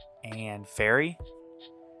 Pyro, and Fairy.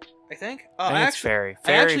 I think. I think it's Fairy.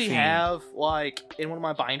 I actually Fiend. have, in one of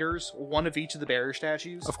my binders, one of each of the barrier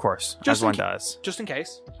statues. Of course. Just as one does. Just in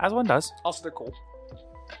case. As one does. Also, they're cool.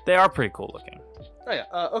 They are pretty cool looking. Oh, yeah.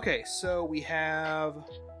 Okay, so we have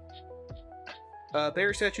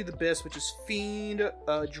Barrier Statue the Abyss, which is Fiend.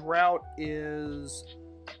 Drought is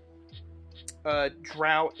a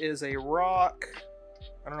rock.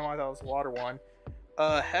 I don't know why that was a water one.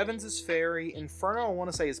 Heavens is Fairy. Inferno, I want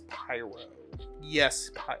to say, is Pyro.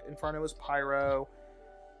 Yes, Inferno is Pyro.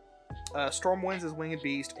 Stormwinds is Winged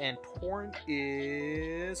Beast. And Torrent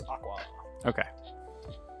is Aqua. Okay.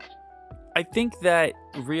 I think that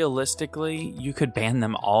realistically, you could ban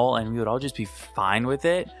them all and we would all just be fine with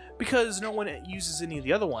it. Because no one uses any of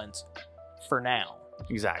the other ones for now.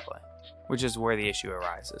 Exactly. Which is where the issue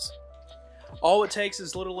arises. All it takes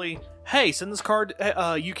is literally, hey, send this card.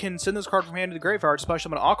 You can send this card from hand to the graveyard, special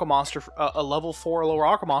summon an Aqua monster, a level 4 or lower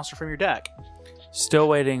Aqua monster from your deck. Still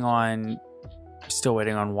waiting on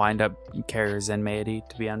Wind Up Carrier Zenmaity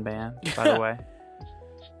to be unbanned, by the way.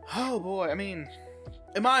 Oh boy, I mean,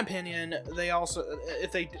 in my opinion, they also,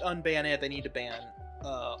 if they unban it, they need to ban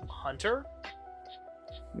Hunter.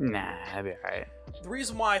 Nah, that'd be alright. The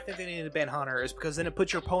reason why I think they need to ban Hunter is because then it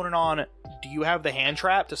puts your opponent on, do you have the hand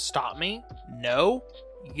trap to stop me? No,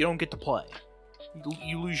 you don't get to play.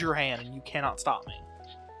 You lose your hand and you cannot stop me.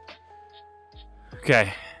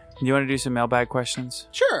 Okay, you want to do some mailbag questions?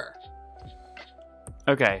 Sure.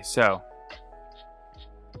 Okay, so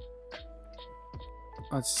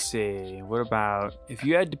let's see. What about if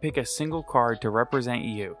you had to pick a single card to represent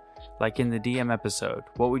you, like in the DM episode,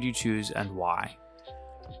 what would you choose and why?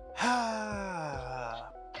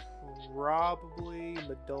 Probably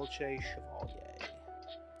Medulce Chevalier.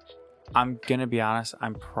 I'm gonna be honest,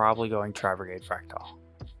 I'm probably going Tri Brigade Fractal.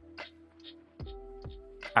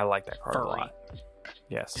 I like that card a Furry. lot.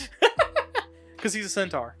 Yes. Because he's a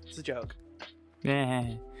centaur. It's a joke.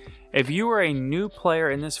 Yeah. If you were a new player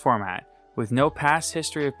in this format with no past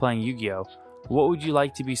history of playing Yu-Gi-Oh, what would you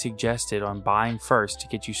like to be suggested on buying first to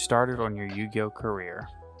get you started on your Yu-Gi-Oh career?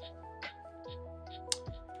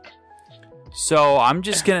 So I'm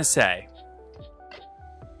just going to say,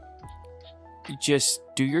 just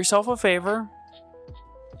do yourself a favor.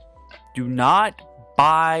 Do not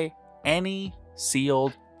buy any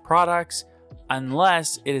sealed products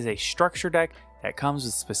unless it is a structure deck that comes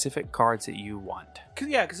with specific cards that you want.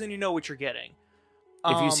 Because then you know what you're getting.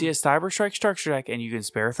 If you see a Cyber Strike structure deck and you can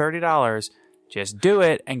spare $30, just do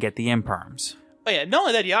it and get the imperms. Oh yeah, not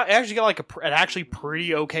only that, you actually got like an actually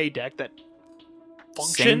pretty okay deck that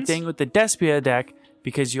functions. Same thing with the Despia deck,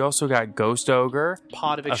 because you also got Ghost Ogre,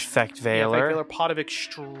 Pot of Effect Yeah, Veiler. Effect Veiler, Pot of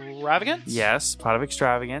Extravagance. Yes, Pot of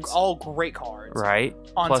Extravagance. All great cards. Right.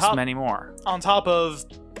 On Plus top- many more. On top of,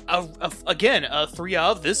 again, a 3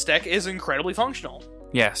 of this deck is incredibly functional.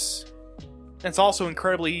 Yes. It's also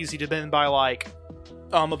incredibly easy to then buy like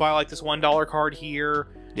this $1 card here.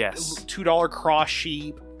 Yes. $2 cross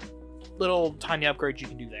sheep. Little tiny upgrades you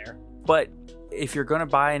can do there. But if you're going to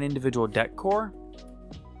buy an individual deck core,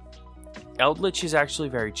 Eldritch is actually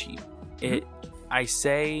very cheap. I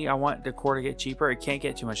say I want the core to get cheaper. It can't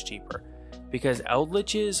get too much cheaper, because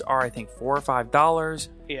Eldritches are, I think, $4 or $5.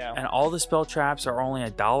 Yeah. And all the spell traps are only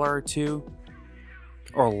 $1 or $2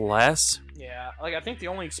 or less. Yeah. Like, I think the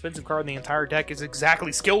only expensive card in the entire deck is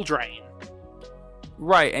exactly Skill Drain.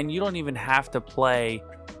 Right, and you don't even have to play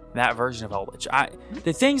that version of Eldritch.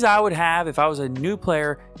 The things I would have if I was a new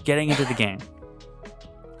player getting into the game,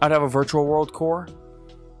 I'd have a Virtual World core.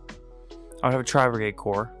 I'd have a Tri-Brigade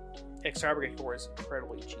core. Extravagant core is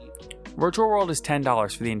incredibly cheap. Virtual World is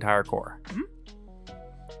 $10 for the entire core.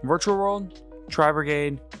 Virtual World,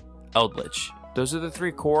 Tri-Brigade, Eldritch. Those are the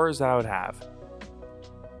 3 cores that I would have.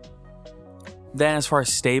 Then as far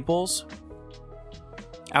as staples,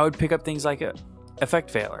 I would pick up things like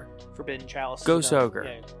Effect Veiler, Forbidden Chalice. Ghost Ogre,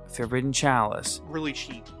 Yeah, Forbidden Chalice. really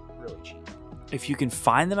cheap. Really cheap. If you can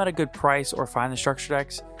find them at a good price or find the structure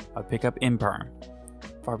decks, I'd pick up Imperm,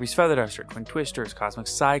 Farby's Feather Duster, Twin Twisters, Cosmic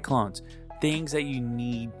Cyclones, things that you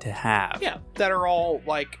need to have. Yeah, that are all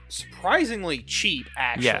like surprisingly cheap.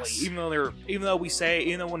 Actually, Yes. even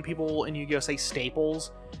though when people in Yu-Gi-Oh say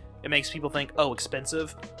staples, it makes people think, oh,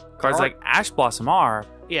 expensive. Cards like Ash Blossom are,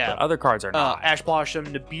 Yeah. but other cards are not. Ash Blossom,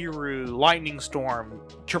 Nibiru, Lightning Storm,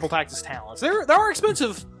 Triple Tactus Talents. They are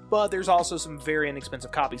expensive, but there's also some very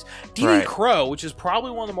inexpensive copies. DD Right. Crow, which is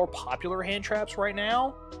probably one of the more popular hand traps right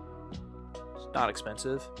now, it's not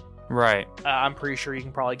expensive. Right. I'm pretty sure you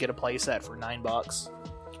can probably get a playset for $9.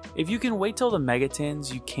 If you can wait till the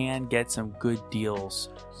Megatins, you can get some good deals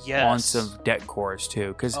Yes. on some deck cores too.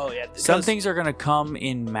 Because Oh yeah, some because- things are going to come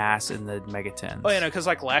in mass in the Megatins. Oh yeah, no, because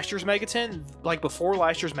like last year's Megatin, like before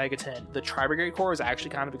last year's Megatin, the Tri-Brigade core is actually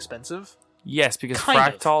kind of expensive. Yes, because Kind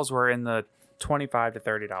of. Fractals were in the $25 to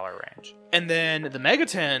 $30 range. And then the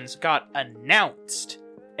Megatins got announced,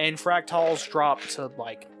 and Fractals dropped to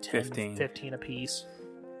like 10, 15 a piece.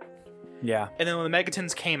 Yeah. And then when the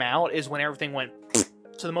Megatins came out is when everything went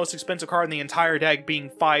to the most expensive card in the entire deck being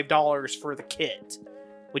 $5 for the kit,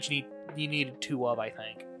 which you needed 2 of, I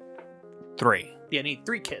think. 3. Yeah, you need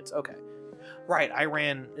 3 kits. Okay. Right, I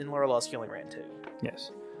ran in Lorelowski only ran 2.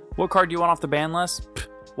 Yes. What card do you want off the ban list?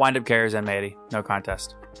 Wind Up Carriers and Matey. No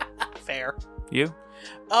contest. Fair. You?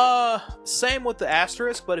 Same with the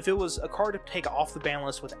asterisk, but if it was a card to take off the ban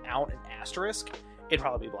list without an asterisk, it'd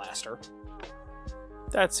probably be Blaster.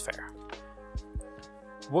 That's fair.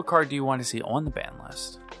 What card do you want to see on the ban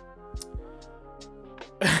list?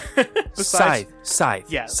 Scythe.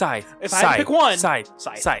 Yeah. Scythe. If I had to pick one, Scythe.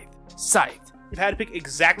 Scythe. Scythe. If I had to pick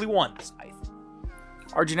exactly one, Scythe.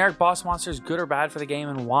 Are generic boss monsters good or bad for the game,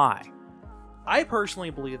 and why? I personally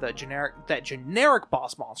believe that generic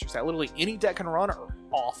boss monsters that literally any deck can run are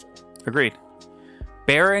awful. Agreed.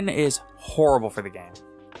 Baron is horrible for the game.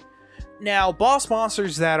 Now, boss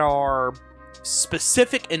monsters that are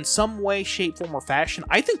specific in some way, shape, form, or fashion,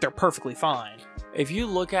 I think they're perfectly fine. If you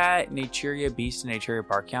look at Naturia Beast and Naturia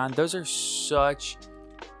Barkion, those are such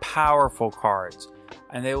powerful cards.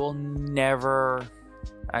 And they will never...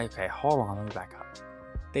 Okay, hold on, let me back up.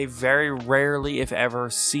 They very rarely, if ever,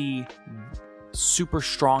 see super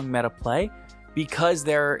strong meta play because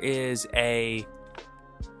there is a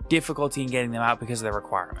difficulty in getting them out because of their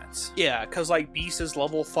requirements. Yeah, because like Beast is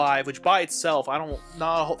level 5, which by itself, there's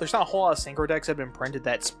not a whole lot of synchro decks that have been printed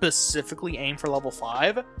that specifically aim for level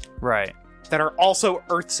 5 Right. that are also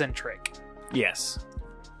Earth-centric. Yes.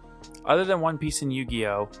 Other than One Piece and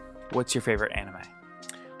Yu-Gi-Oh!, what's your favorite anime?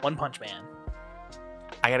 One Punch Man.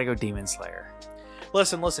 I gotta go Demon Slayer.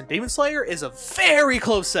 Listen. Demon Slayer is a very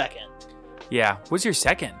close second. Yeah. What's your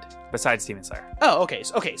second besides Demon Slayer? Oh, okay.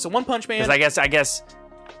 So One Punch Man. Because I guess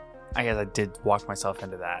I did walk myself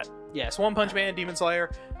into that. Yes, One Punch Man, Demon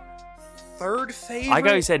Slayer. Third favorite. I like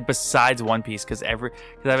how you said besides One Piece because I've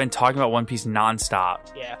been talking about One Piece nonstop.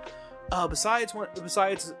 Yeah. Besides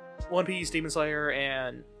One Piece, Demon Slayer,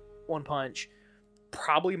 and One Punch,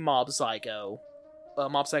 probably Mob Psycho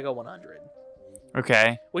 100.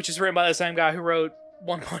 Okay. Which is written by the same guy who wrote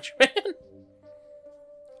One Punch Man.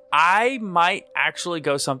 I might actually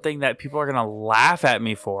go something that people are gonna laugh at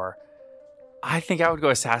me for. I think I would go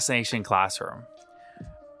Assassination Classroom.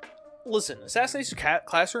 Listen, Assassination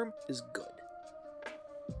Classroom is good.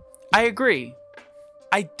 I agree.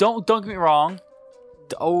 Don't get me wrong.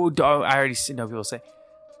 I already know people say.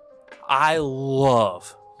 I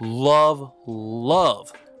love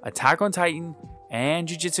Attack on Titan and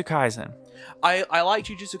Jujutsu Kaisen. I like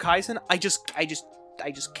Jujutsu Kaisen. I just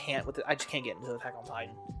can't with it. I just can't get into Attack on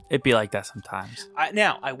Titan. It'd be like that sometimes.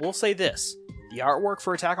 Now, I will say this: the artwork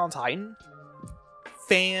for Attack on Titan,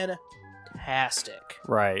 fantastic.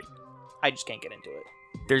 Right. I just can't get into it.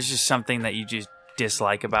 There's just something that you just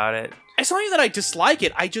dislike about it. It's not even that I dislike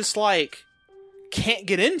it. I just can't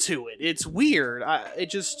get into it. It's weird.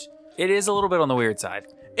 It is a little bit on the weird side.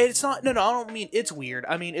 It's not. No, I don't mean it's weird.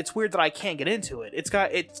 I mean it's weird that I can't get into it.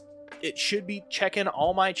 It should be checking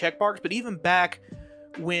all my check marks. But even back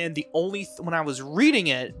when when I was reading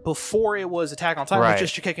it before it was Attack on Titan, right,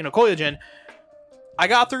 was just Shingeki no Kyojin, I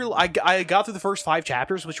got through the first 5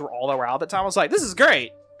 chapters, which were all that were out at that time. I was like, this is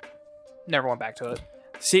great. Never went back to it.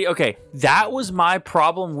 See, okay, that was my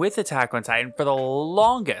problem with Attack on Titan for the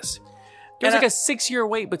longest. There's like a 6-year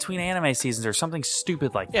wait between anime seasons or something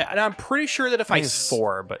stupid like that. Yeah, and I'm pretty sure that if I think it's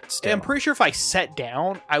 4, but still. I'm pretty sure if I sat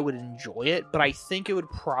down, I would enjoy it, but I think it would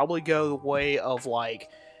probably go the way of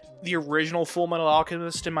the original Full Metal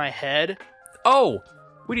Alchemist in my head. Oh,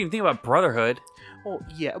 we didn't even think about Brotherhood. Well,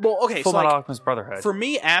 yeah. Well, okay. Full Metal Alchemist Brotherhood. For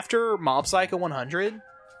me, after Mob Psycho 100,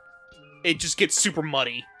 it just gets super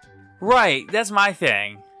muddy. Right, that's my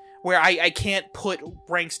thing. Where I can't put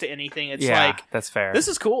ranks to anything. It's that's fair. This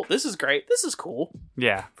is cool. This is great. This is cool.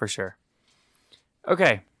 Yeah, for sure.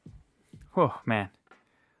 Okay. Oh, man.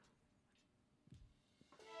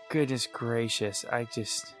 Goodness gracious.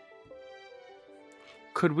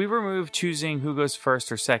 Could we remove choosing who goes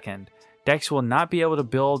first or second? Decks will not be able to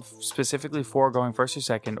build specifically for going first or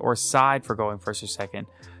second or side for going first or second.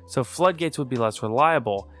 So floodgates would be less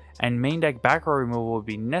reliable. And main deck back row removal would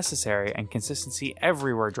be necessary, and consistency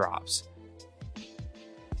everywhere drops.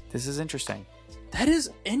 This is interesting. That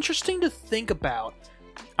is interesting to think about.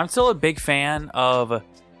 I'm still a big fan of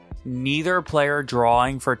neither player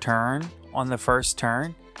drawing for turn on the first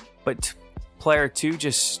turn, but player 2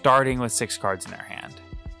 just starting with 6 cards in their hand.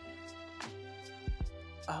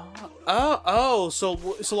 So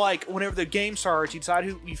like whenever the game starts, you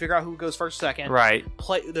figure out who goes first, second. Right.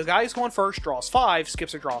 The guy who's going first draws 5,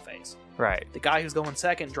 skips their draw phase. Right. The guy who's going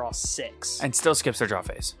second draws 6. And still skips their draw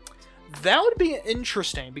phase. That would be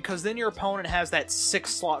interesting because then your opponent has that 6th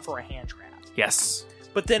slot for a hand trap. Yes.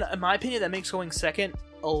 But then, in my opinion, that makes going second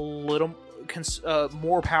a little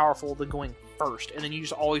more powerful than going first, and then you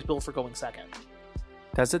just always build for going second.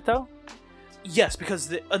 Does it though? Yes,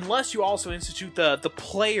 because unless you also institute the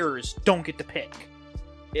players don't get to pick.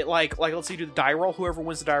 It like let's say you do the die roll, whoever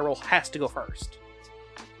wins the die roll has to go first.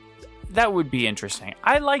 That would be interesting.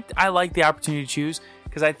 I like the opportunity to choose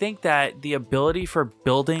because I think that the ability for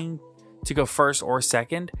building to go first or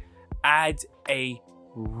second adds a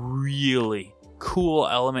really cool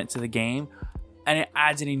element to the game, and it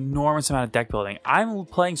adds an enormous amount of deck building. I'm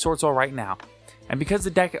playing Sword Soul right now, and because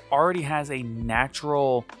the deck already has a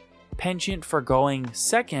natural penchant for going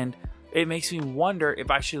second, it makes me wonder if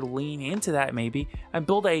I should lean into that maybe and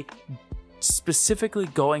build a specifically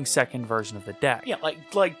going second version of the deck. Yeah,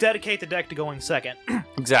 like dedicate the deck to going second.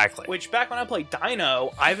 Exactly. Which back when I played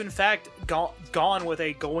Dino, I've in fact gone with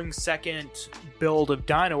a going second build of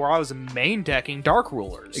Dino where I was main decking Dark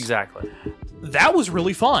Rulers. Exactly. That was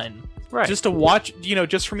really fun. Right. Just to watch,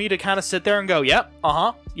 just for me to kind of sit there and go, yep,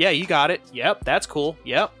 yeah, you got it. Yep, that's cool.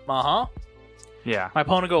 Yep, Yeah. My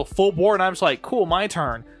opponent go full board, and I'm just like, cool, my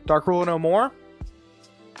turn. Dark Ruler no more.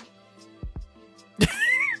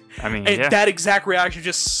 I mean, and yeah. that exact reaction,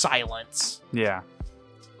 just silence. Yeah.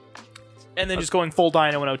 And then just going full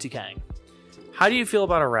Dino and OTKing. How do you feel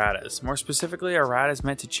about erratas? More specifically, errata is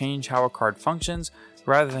meant to change how a card functions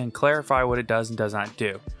rather than clarify what it does and does not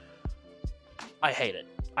do. I hate it.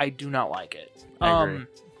 I do not like it. I agree.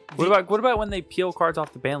 What about when they peel cards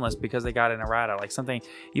off the ban list because they got an errata? Like something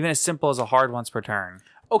even as simple as a hard once per turn.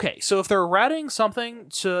 okay, so if they're adding something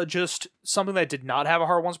to just something that did not have a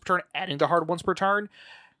hard once per turn, adding the hard once per turn,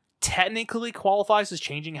 technically qualifies as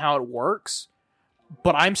changing how it works.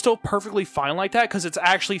 But I'm still perfectly fine like that because it's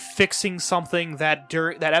actually fixing something that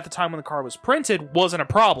at the time when the card was printed wasn't a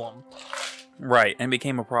problem. Right, and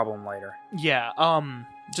became a problem later. Yeah.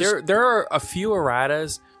 There are a few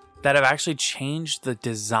erratas that have actually changed the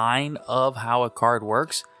design of how a card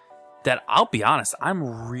works that, I'll be honest,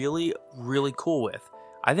 I'm really, really cool with.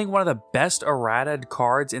 I think one of the best errata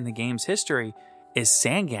cards in the game's history is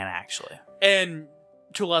Sangan, actually. And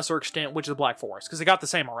to a lesser extent, Witch of the Black Forest, because they got the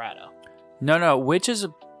same errata. No, Witch's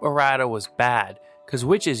errata was bad, because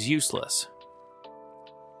Witch is useless.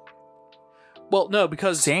 Well, no,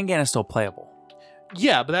 because... Sangan is still playable.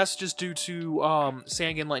 Yeah, but that's just due to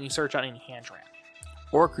Sangan letting you search on any hand trap.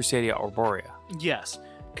 Or Crusadia Arborea. Yes.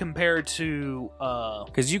 Compared to...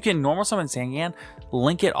 Because you can normal summon Sangan,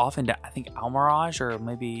 link it off into, I think, Almirage, or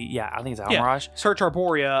maybe... Yeah, I think it's Almirage. Yeah. Search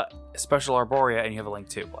Arborea. Special Arborea, and you have a link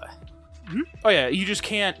to play. Mm-hmm. Oh, yeah, you just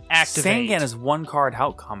can't activate. Sangan is one card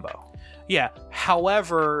help combo. Yeah,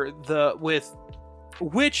 however, with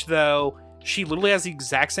Witch, though, she literally has the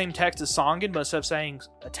exact same text as Sangan, but instead of saying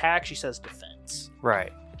attack, she says defense.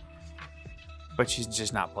 Right. But she's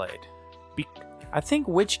just not played. I think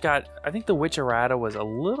the Witch errata was a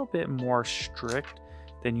little bit more strict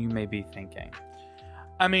than you may be thinking.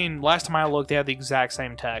 I mean, last time I looked, they had the exact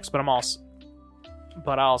same text, but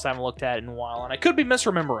I also haven't looked at it in a while, and I could be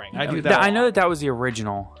misremembering. I do that. I know that was the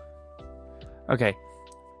original. Okay.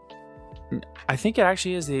 I think it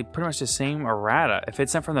actually is pretty much the same errata. If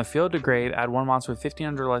it's sent from the field to grave, add one monster with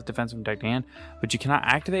 1500 less defense from deck to hand, but you cannot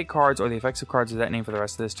activate cards or the effects of cards of that name for the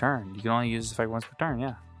rest of this turn. You can only use this effect once per turn,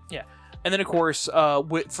 yeah. Yeah. And then, of course,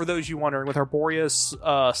 for those you wondering, with Arborea's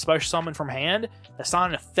special summon from hand, that's not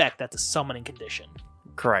an effect, that's a summoning condition.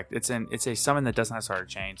 Correct. It's a summon that doesn't have starter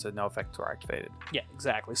chain, so no effects are activated. Yeah,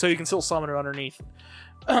 exactly. So you can still summon it underneath.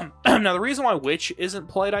 Now, the reason why Witch isn't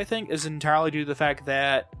played, I think, is entirely due to the fact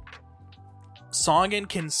that Sangan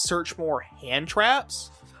can search more hand traps.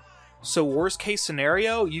 So worst case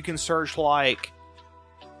scenario, you can search Witch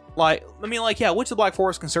of the Black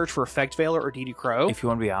Forest can search for Effect Veiler or DD Crow. If you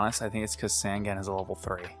want to be honest, I think it's because Sangan is a level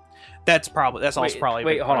 3. That's also probably.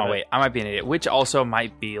 Wait, hold on, wait. I might be an idiot. Witch also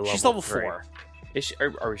might be level 3. She's level 4. Is she,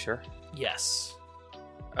 are we sure? Yes.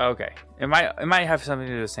 Okay. It might have something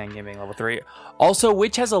to do with Sangan being level 3. Also,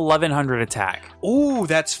 Witch has 1100 attack. Ooh,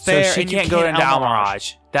 that's fair. So she and can't go into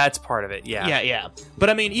Almirage. That's part of it, yeah. Yeah. But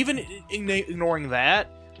I mean, even ignoring that,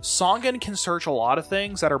 Sangan can search a lot of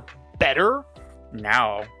things that are better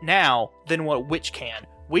now than what Witch can.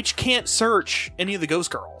 Witch can't search any of the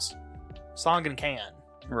Ghost Girls. Sangan can.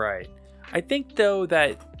 Right. I think, though,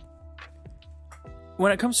 that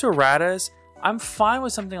when it comes to erratas, I'm fine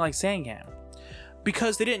with something like Sangan.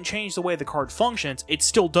 Because they didn't change the way the card functions, it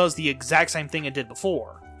still does the exact same thing it did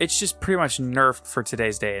before. It's just pretty much nerfed for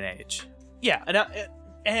today's day and age. Yeah,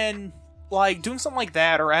 and like doing something like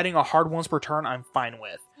that or adding a hard once per turn, I'm fine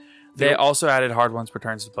with. They also added hard once per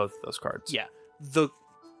turn to both of those cards. Yeah. The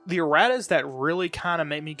erratas that really kind of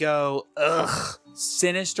made me go, ugh.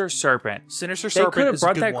 Sinister Serpent. They could have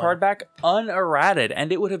brought that card back unerrated,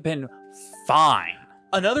 and it would have been fine.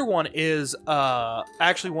 Another one is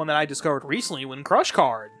actually one that I discovered recently when Crush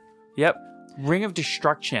card. Yep. Ring of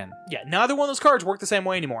Destruction. Yeah, neither one of those cards work the same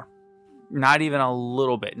way anymore. Not even a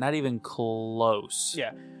little bit. Not even close.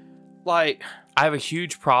 Yeah. Like, I have a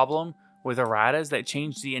huge problem with erratas that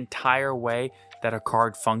change the entire way that a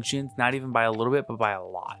card functions, not even by a little bit, but by a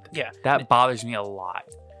lot. Yeah. That bothers me a lot.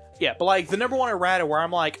 Yeah, but like the number one errata where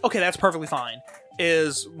I'm like, okay, that's perfectly fine,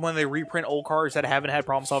 is when they reprint old cards that haven't had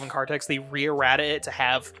problem-solving card text, they re-errata it to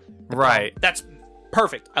have... Right. That's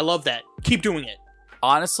perfect. I love that. Keep doing it.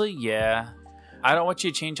 Honestly, yeah. I don't want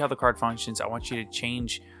you to change how the card functions. I want you to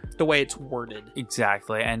change... the way it's worded.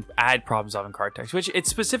 Exactly, and add problem-solving card text, which it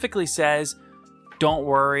specifically says, don't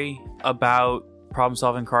worry about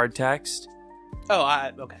problem-solving card text.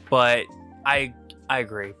 Oh, okay. But I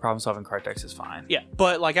agree. Problem-solving card text is fine. Yeah,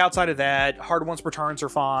 but like outside of that, hard once per turns are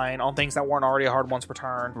fine on things that weren't already a hard once per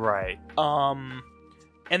turn. Right. And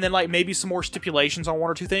then like maybe some more stipulations on one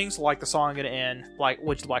or two things, like the song gonna end, like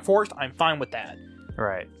Witch of the Black Forest. I'm fine with that.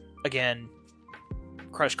 Right. Again,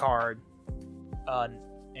 Crush card,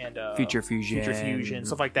 and Future Fusion,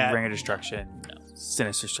 stuff like that. Ring of Destruction, No.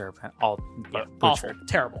 Sinister Serpent, all awful,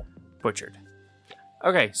 terrible, butchered.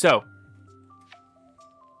 Okay, so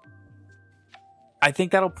I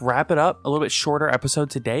think that'll wrap it up. A little bit shorter episode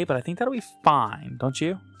today, but I think that'll be fine, don't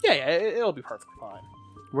you? Yeah, it'll be perfectly fine.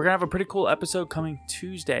 We're gonna have a pretty cool episode coming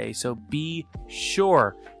Tuesday, so be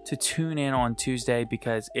sure to tune in on Tuesday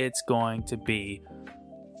because it's going to be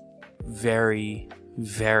very,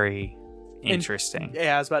 very interesting.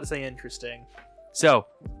 Yeah, I was about to say interesting. So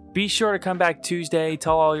be sure to come back Tuesday.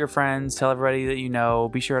 Tell all your friends. Tell everybody that you know.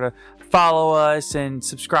 Be sure to follow us and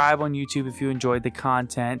subscribe on YouTube if you enjoyed the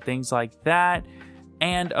content, things like that.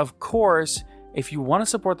 And of course, if you want to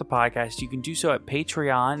support the podcast, you can do so at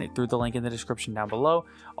Patreon through the link in the description down below.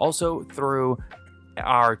 Also through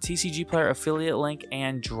our TCG Player affiliate link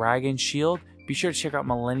and Dragon Shield. Be sure to check out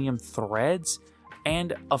Millennium Threads.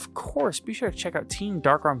 And of course, be sure to check out Team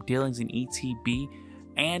Dark-Arm Dealings in ETB.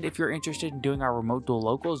 And if you're interested in doing our remote duel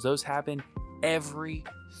locals, those happen every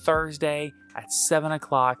Thursday at 7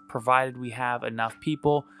 o'clock, provided we have enough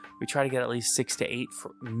people. We try to get at least 6 to 8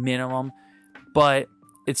 for minimum. But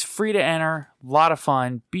it's free to enter, a lot of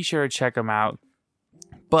fun. Be sure to check them out.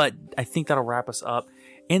 But I think that'll wrap us up.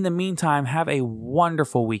 In the meantime, have a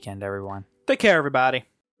wonderful weekend, everyone. Take care, everybody.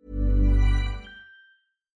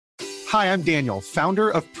 Hi, I'm Daniel, founder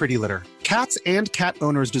of Pretty Litter. Cats and cat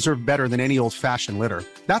owners deserve better than any old-fashioned litter.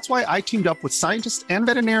 That's why I teamed up with scientists and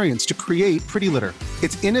veterinarians to create Pretty Litter.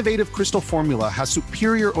 Its innovative crystal formula has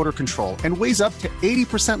superior odor control and weighs up to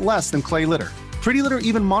 80% less than clay litter. Pretty Litter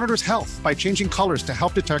even monitors health by changing colors to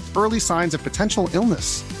help detect early signs of potential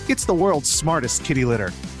illness. It's the world's smartest kitty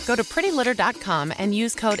litter. Go to prettylitter.com and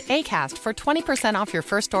use code ACAST for 20% off your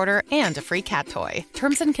first order and a free cat toy.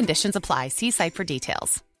 Terms and conditions apply. See site for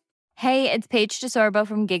details. Hey, it's Paige DeSorbo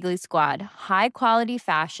from Giggly Squad. High quality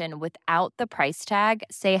fashion without the price tag.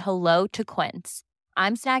 Say hello to Quince.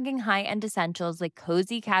 I'm snagging high-end essentials like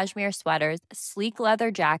cozy cashmere sweaters, sleek leather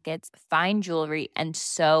jackets, fine jewelry, and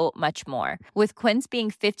so much more. With Quince being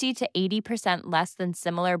 50 to 80% less than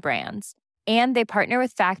similar brands. And they partner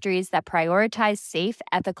with factories that prioritize safe,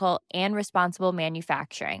 ethical, and responsible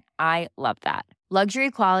manufacturing. I love that.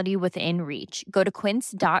 Luxury quality within reach. Go to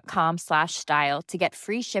quince.com/style to get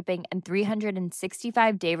free shipping and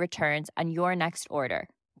 365-day returns on your next order.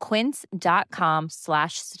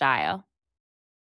 Quince.com/style.